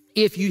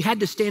 If you had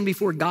to stand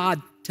before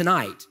God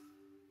tonight,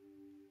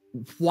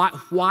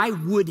 why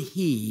would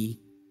he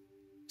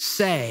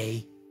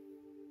say,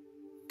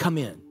 come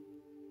in?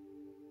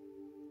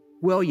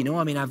 Well,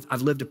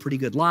 I've lived a pretty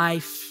good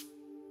life.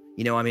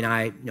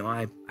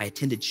 I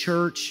attended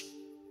church.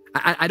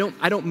 I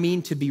don't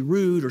mean to be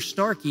rude or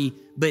snarky,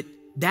 but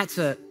that's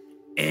not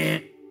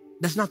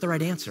the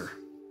right answer.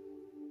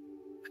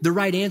 The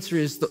right answer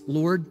is that,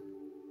 Lord,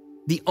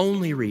 the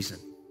only reason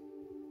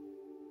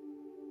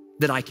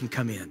that I can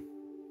come in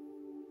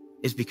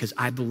is because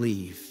I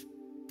believe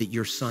that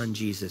your son,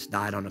 Jesus,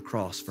 died on a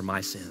cross for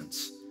my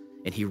sins,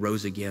 and he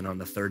rose again on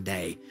the third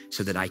day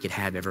so that I could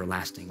have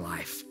everlasting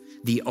life.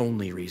 The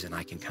only reason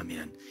I can come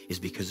in is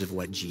because of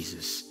what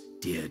Jesus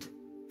did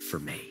for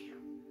me.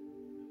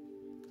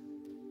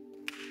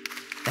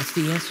 That's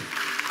the answer.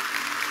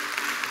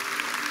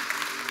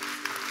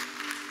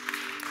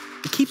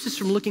 It keeps us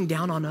from looking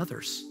down on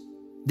others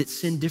that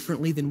sin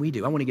differently than we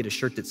do. I want to get a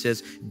shirt that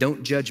says,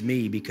 don't judge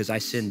me because I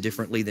sin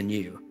differently than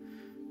you.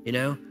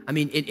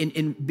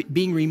 In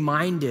being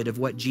reminded of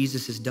what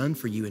Jesus has done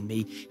for you and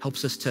me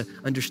helps us to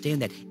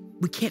understand that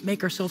we can't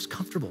make ourselves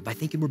comfortable by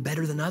thinking we're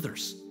better than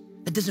others.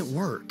 That doesn't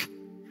work.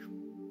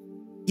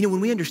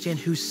 When we understand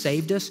who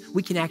saved us,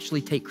 we can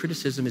actually take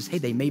criticism as, hey,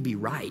 they may be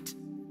right,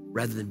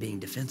 rather than being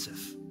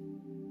defensive.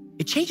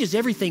 It changes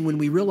everything when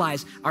we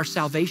realize our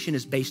salvation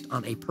is based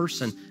on a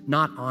person,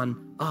 not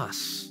on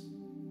us.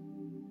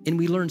 And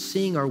we learn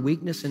seeing our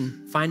weakness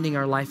and finding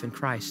our life in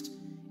Christ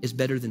is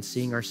better than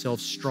seeing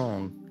ourselves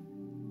strong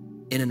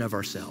in and of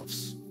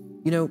ourselves.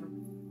 I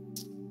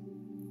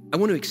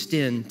want to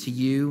extend to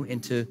you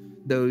and to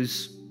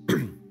those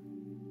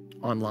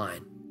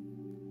online.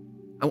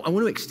 I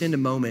want to extend a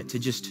moment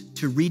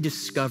to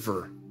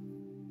rediscover,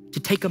 to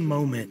take a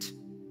moment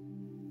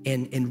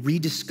and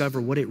rediscover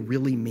what it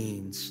really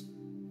means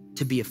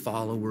to be a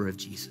follower of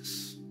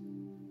Jesus.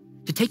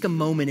 To take a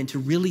moment and to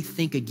really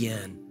think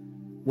again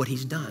what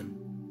he's done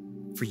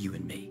for you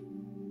and me.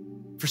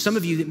 For some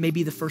of you, it may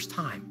be the first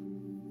time.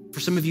 For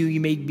some of you, you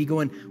may be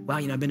going, wow,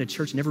 I've been to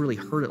church, never really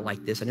heard it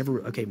like this.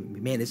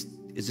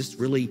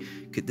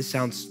 This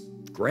sounds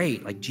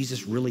great. Like,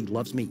 Jesus really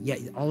loves me. Yeah,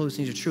 all those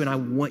things are true. And I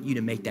want you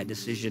to make that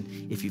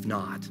decision if you've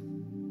not.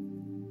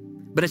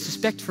 But I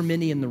suspect for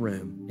many in the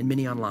room and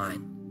many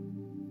online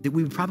that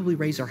we would probably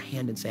raise our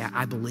hand and say,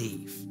 I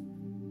believe.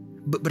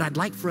 But I'd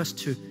like for us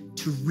to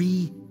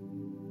rethink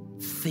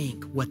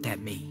what that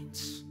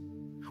means.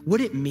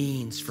 What it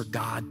means for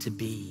God to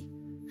be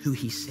who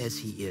he says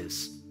he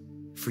is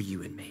for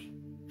you and me.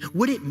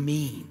 What it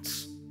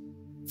means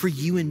for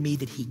you and me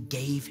that he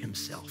gave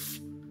himself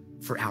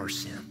for our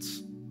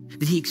sins.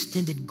 That he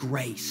extended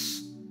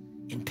grace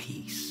and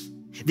peace.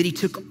 That he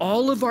took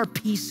all of our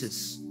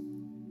pieces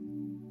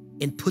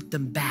and put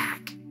them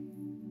back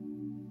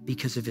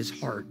because of his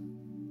heart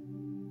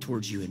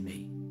towards you and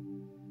me.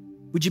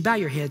 Would you bow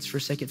your heads for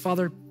a second?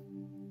 Father,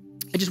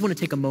 I just want to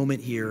take a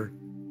moment here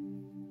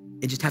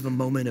and just have a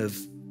moment of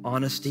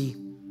honesty,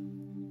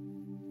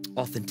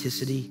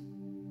 authenticity,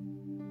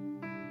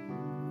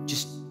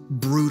 just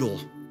brutal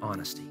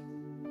honesty.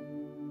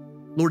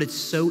 Lord, it's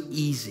so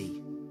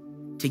easy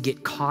to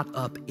get caught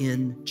up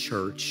in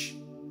church,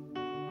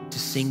 to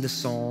sing the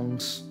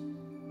songs,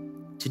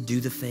 to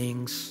do the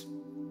things,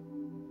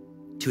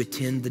 to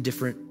attend the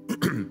different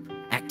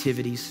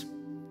activities.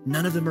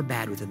 None of them are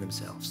bad within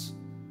themselves.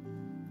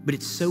 But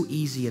it's so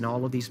easy in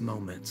all of these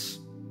moments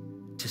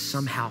to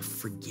somehow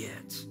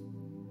forget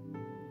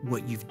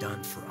what you've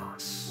done for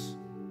us.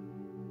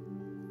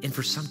 And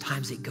for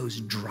sometimes it goes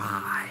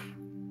dry.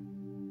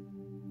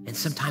 And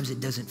sometimes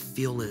it doesn't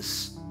feel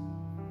as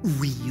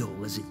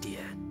real as it did.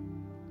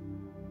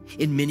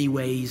 In many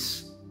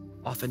ways,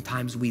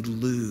 oftentimes we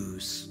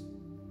lose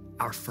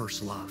our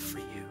first love for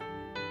you.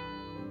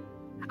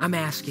 I'm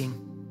asking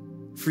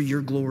for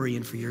your glory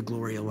and for your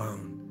glory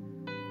alone,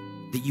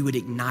 that you would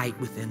ignite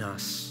within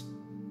us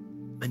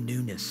a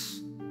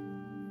newness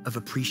of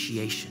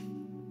appreciation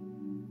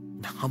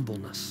and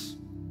humbleness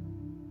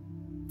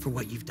for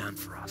what you've done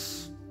for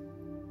us.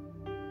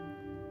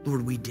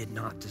 Lord, we did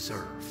not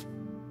deserve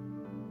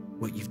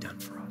what you've done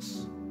for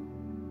us.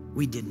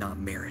 We did not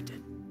merit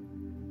it.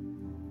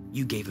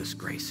 You gave us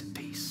grace and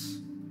peace.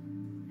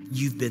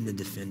 You've been the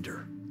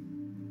defender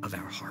of our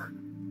heart.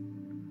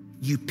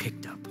 You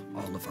picked up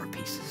all of our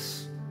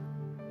pieces.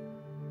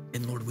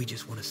 And Lord, we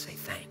just want to say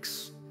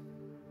thanks.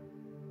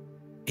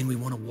 And we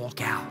want to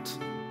walk out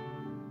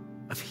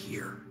of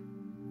here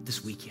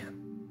this weekend.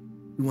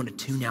 We want to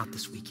tune out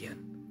this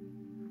weekend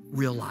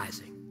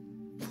realizing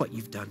what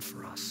you've done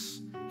for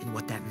us and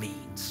what that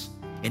means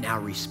in our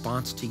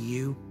response to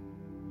you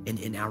and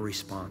in our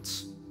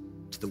response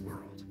to the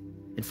world.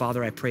 And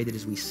Father, I pray that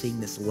as we sing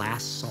this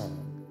last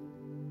song,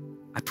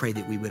 I pray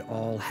that we would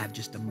all have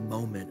just a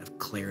moment of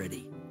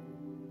clarity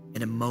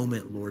and a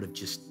moment, Lord, of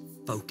just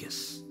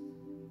focus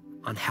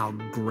on how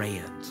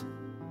grand,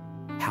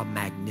 how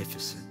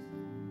magnificent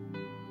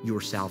your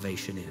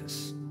salvation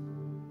is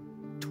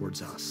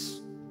towards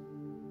us,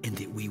 and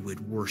that we would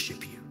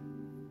worship you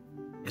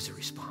as a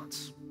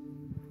response.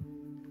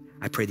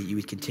 I pray that you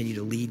would continue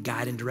to lead,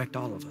 guide, and direct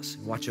all of us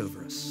and watch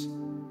over us.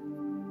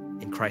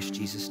 In Christ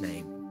Jesus'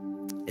 name.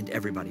 And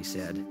everybody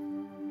said,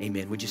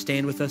 amen. Would you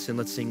stand with us and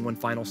let's sing one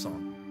final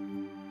song?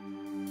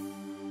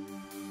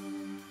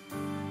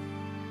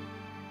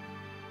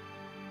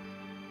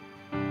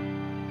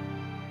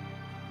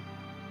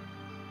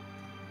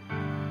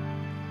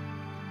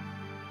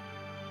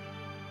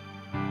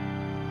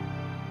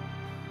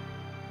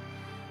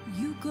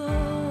 You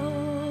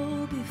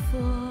go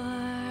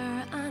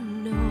before I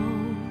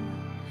know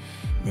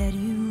that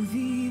you've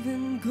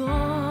even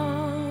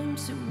gone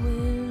to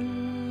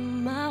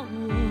win my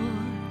war.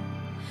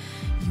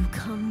 You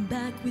come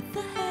back with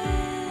the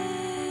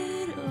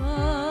head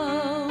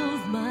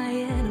of my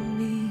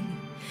enemy.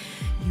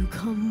 You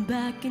come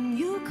back and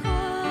you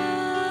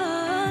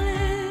call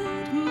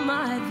it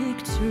my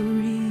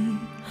victory.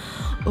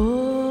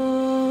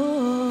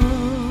 Oh.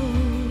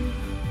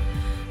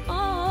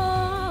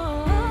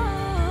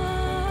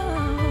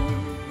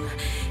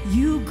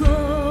 You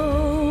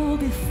go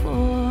before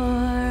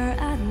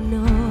I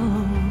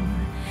know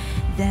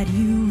that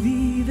you've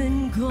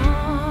even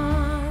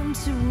gone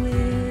to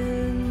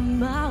win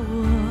my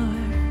war.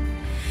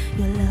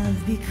 Your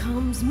love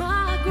becomes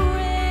my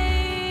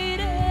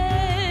greatest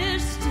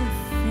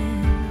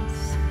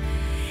defense.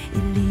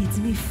 It leads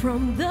me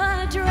from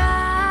the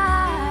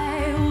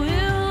dry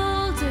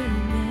wilderness,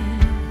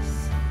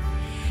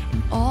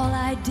 and all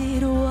I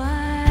did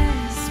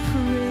was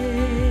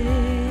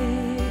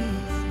praise.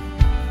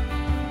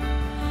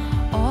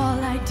 All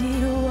I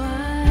did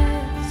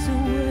was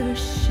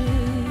worship.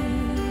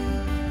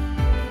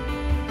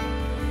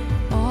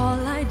 All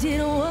I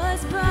did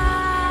was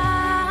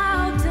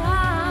bow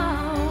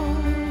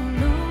down.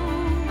 No,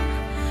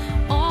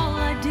 all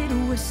I did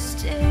was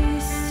stay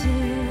still.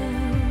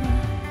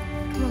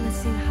 Come on, let's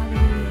sing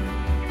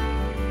hallelujah.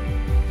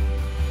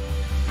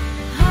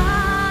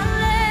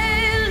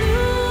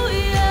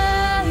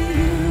 Hallelujah,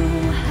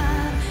 you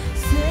have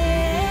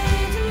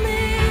saved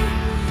me.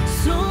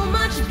 So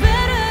much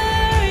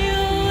better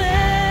your way.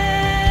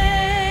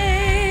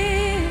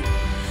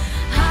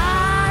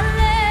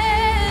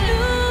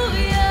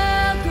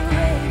 Hallelujah,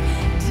 great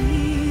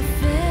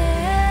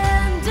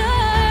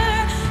defender.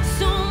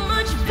 So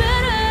much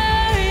better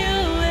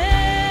your way.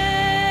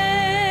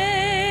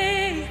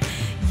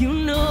 You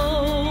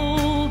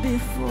know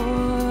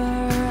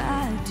before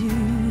I do,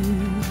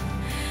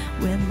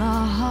 where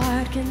my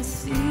heart can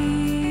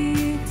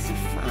seek to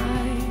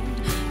find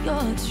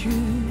your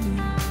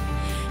truth.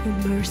 Your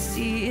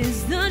mercy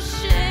is the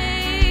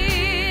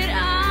shade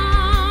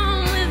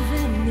I'm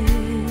living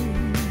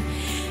in.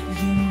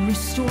 You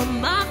restore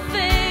my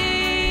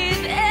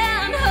faith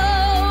and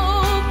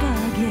hope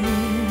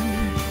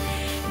again.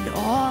 And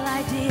all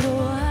I did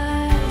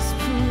was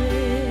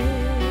praise.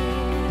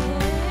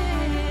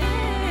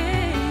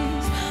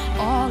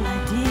 All I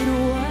did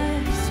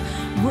was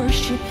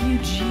worship you,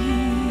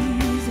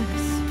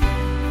 Jesus.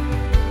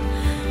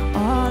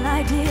 All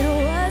I did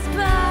was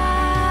bow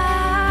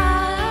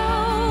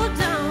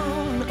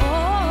down.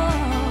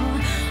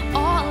 Oh,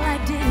 all I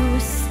did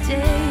was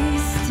stay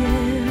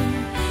still.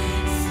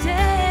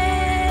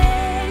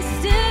 Stay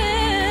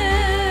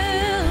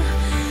still.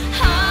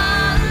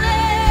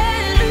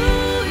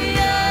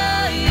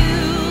 Hallelujah,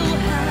 you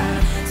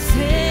have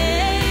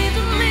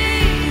saved me.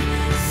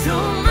 So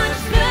much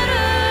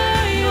better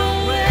your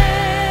way.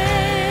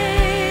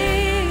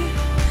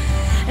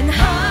 And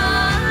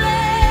hallelujah,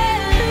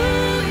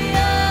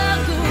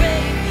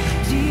 great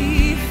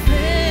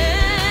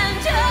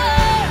defender.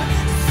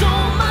 So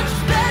much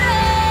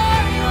better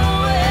your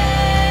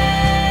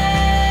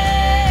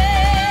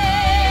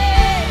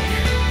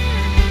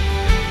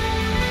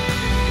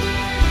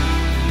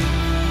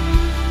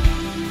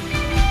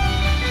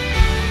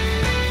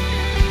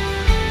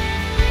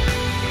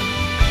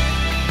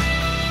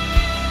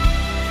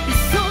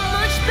It's so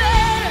much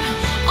better,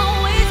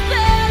 always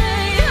better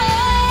your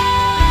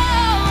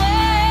way.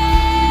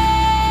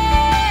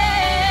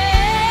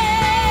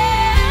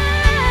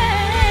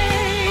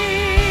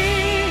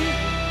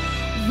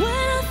 When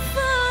I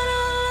thought I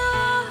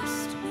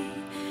lost me,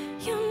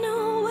 you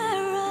know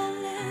where I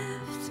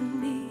left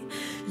me.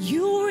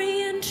 You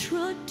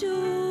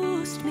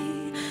reintroduced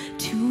me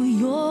to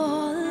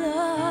your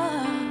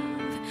love.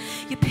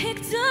 You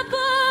picked up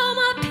all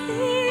my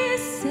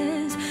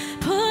pieces,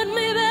 put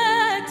me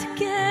back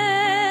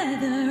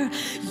together.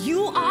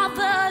 You are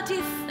the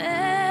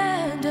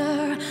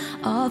defender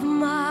of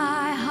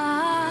my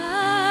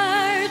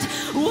heart.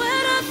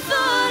 When I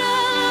thought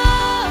I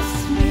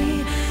lost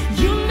me,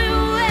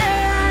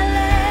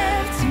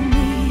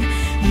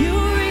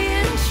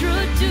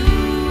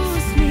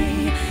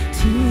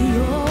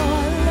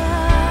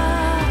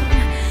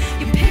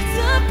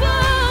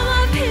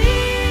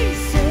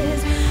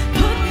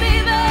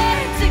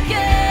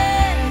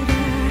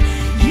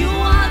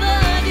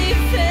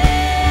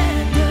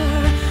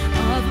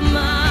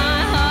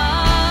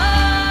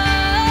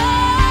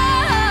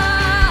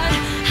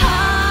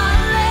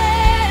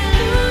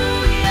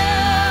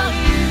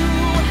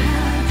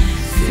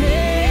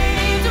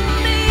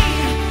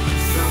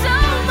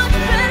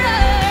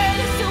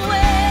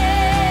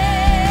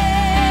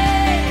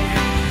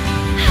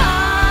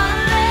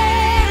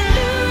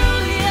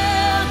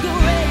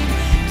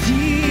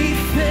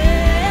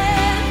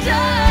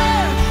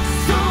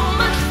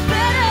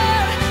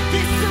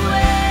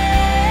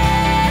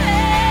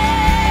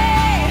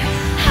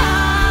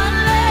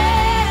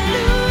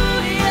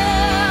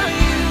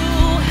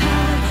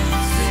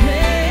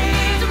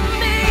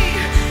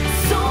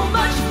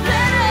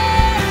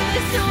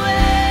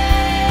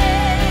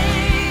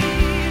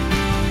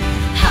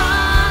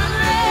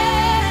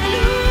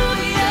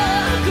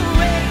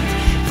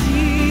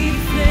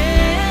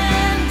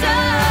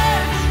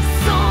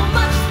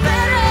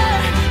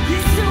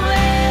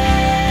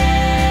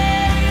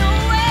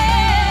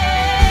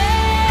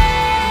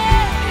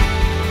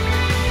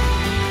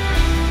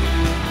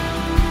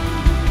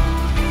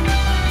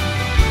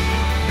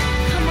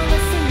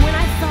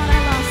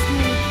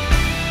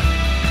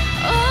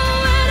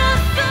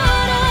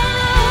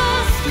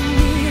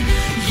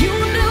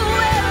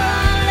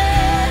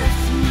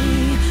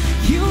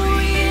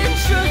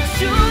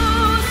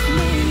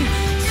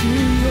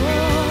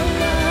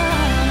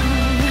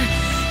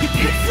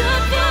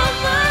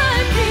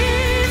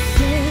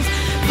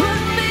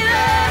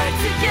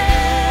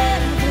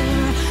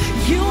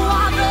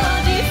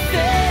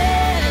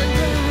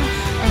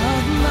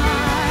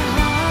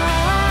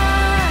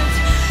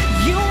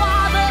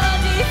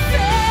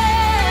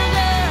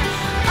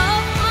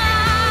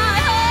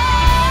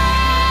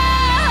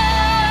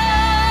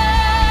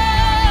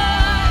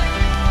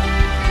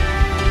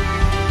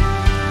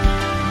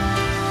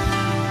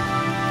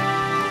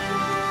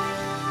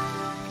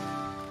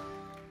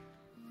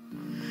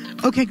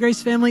 Okay,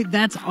 Grace family,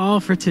 that's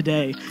all for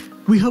today.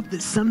 We hope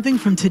that something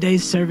from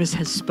today's service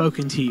has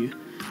spoken to you.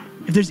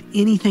 If there's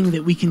anything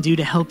that we can do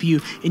to help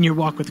you in your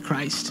walk with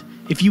Christ,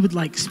 if you would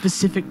like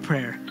specific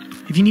prayer,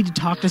 if you need to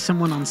talk to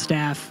someone on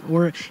staff,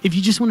 or if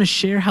you just want to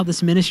share how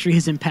this ministry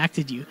has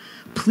impacted you,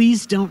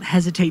 please don't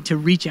hesitate to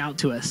reach out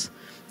to us.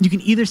 You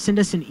can either send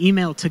us an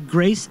email to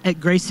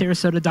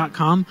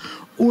grace@gracesarasota.com,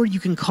 or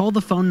you can call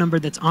the phone number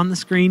that's on the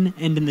screen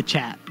and in the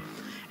chat.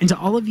 And to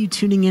all of you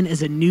tuning in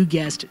as a new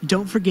guest,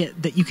 don't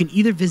forget that you can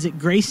either visit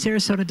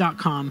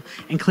gracesarasota.com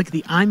and click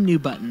the I'm New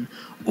button,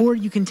 or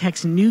you can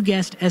text New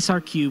Guest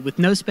SRQ with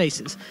no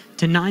spaces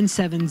to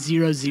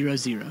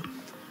 97000.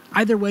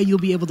 Either way, you'll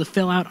be able to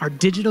fill out our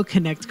digital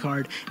Connect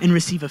card and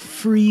receive a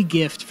free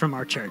gift from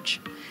our church.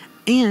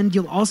 And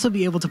you'll also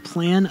be able to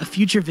plan a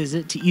future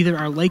visit to either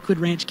our Lakewood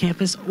Ranch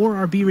campus or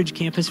our Bee Ridge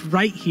campus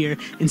right here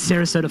in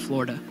Sarasota,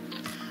 Florida.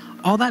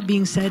 All that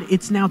being said,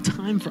 it's now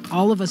time for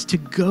all of us to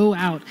go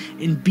out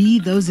and be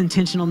those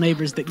intentional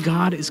neighbors that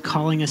God is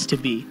calling us to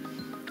be.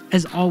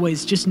 As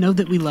always, just know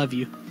that we love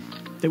you,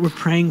 that we're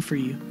praying for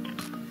you.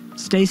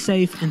 Stay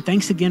safe, and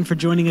thanks again for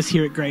joining us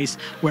here at Grace,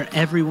 where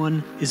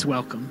everyone is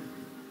welcome.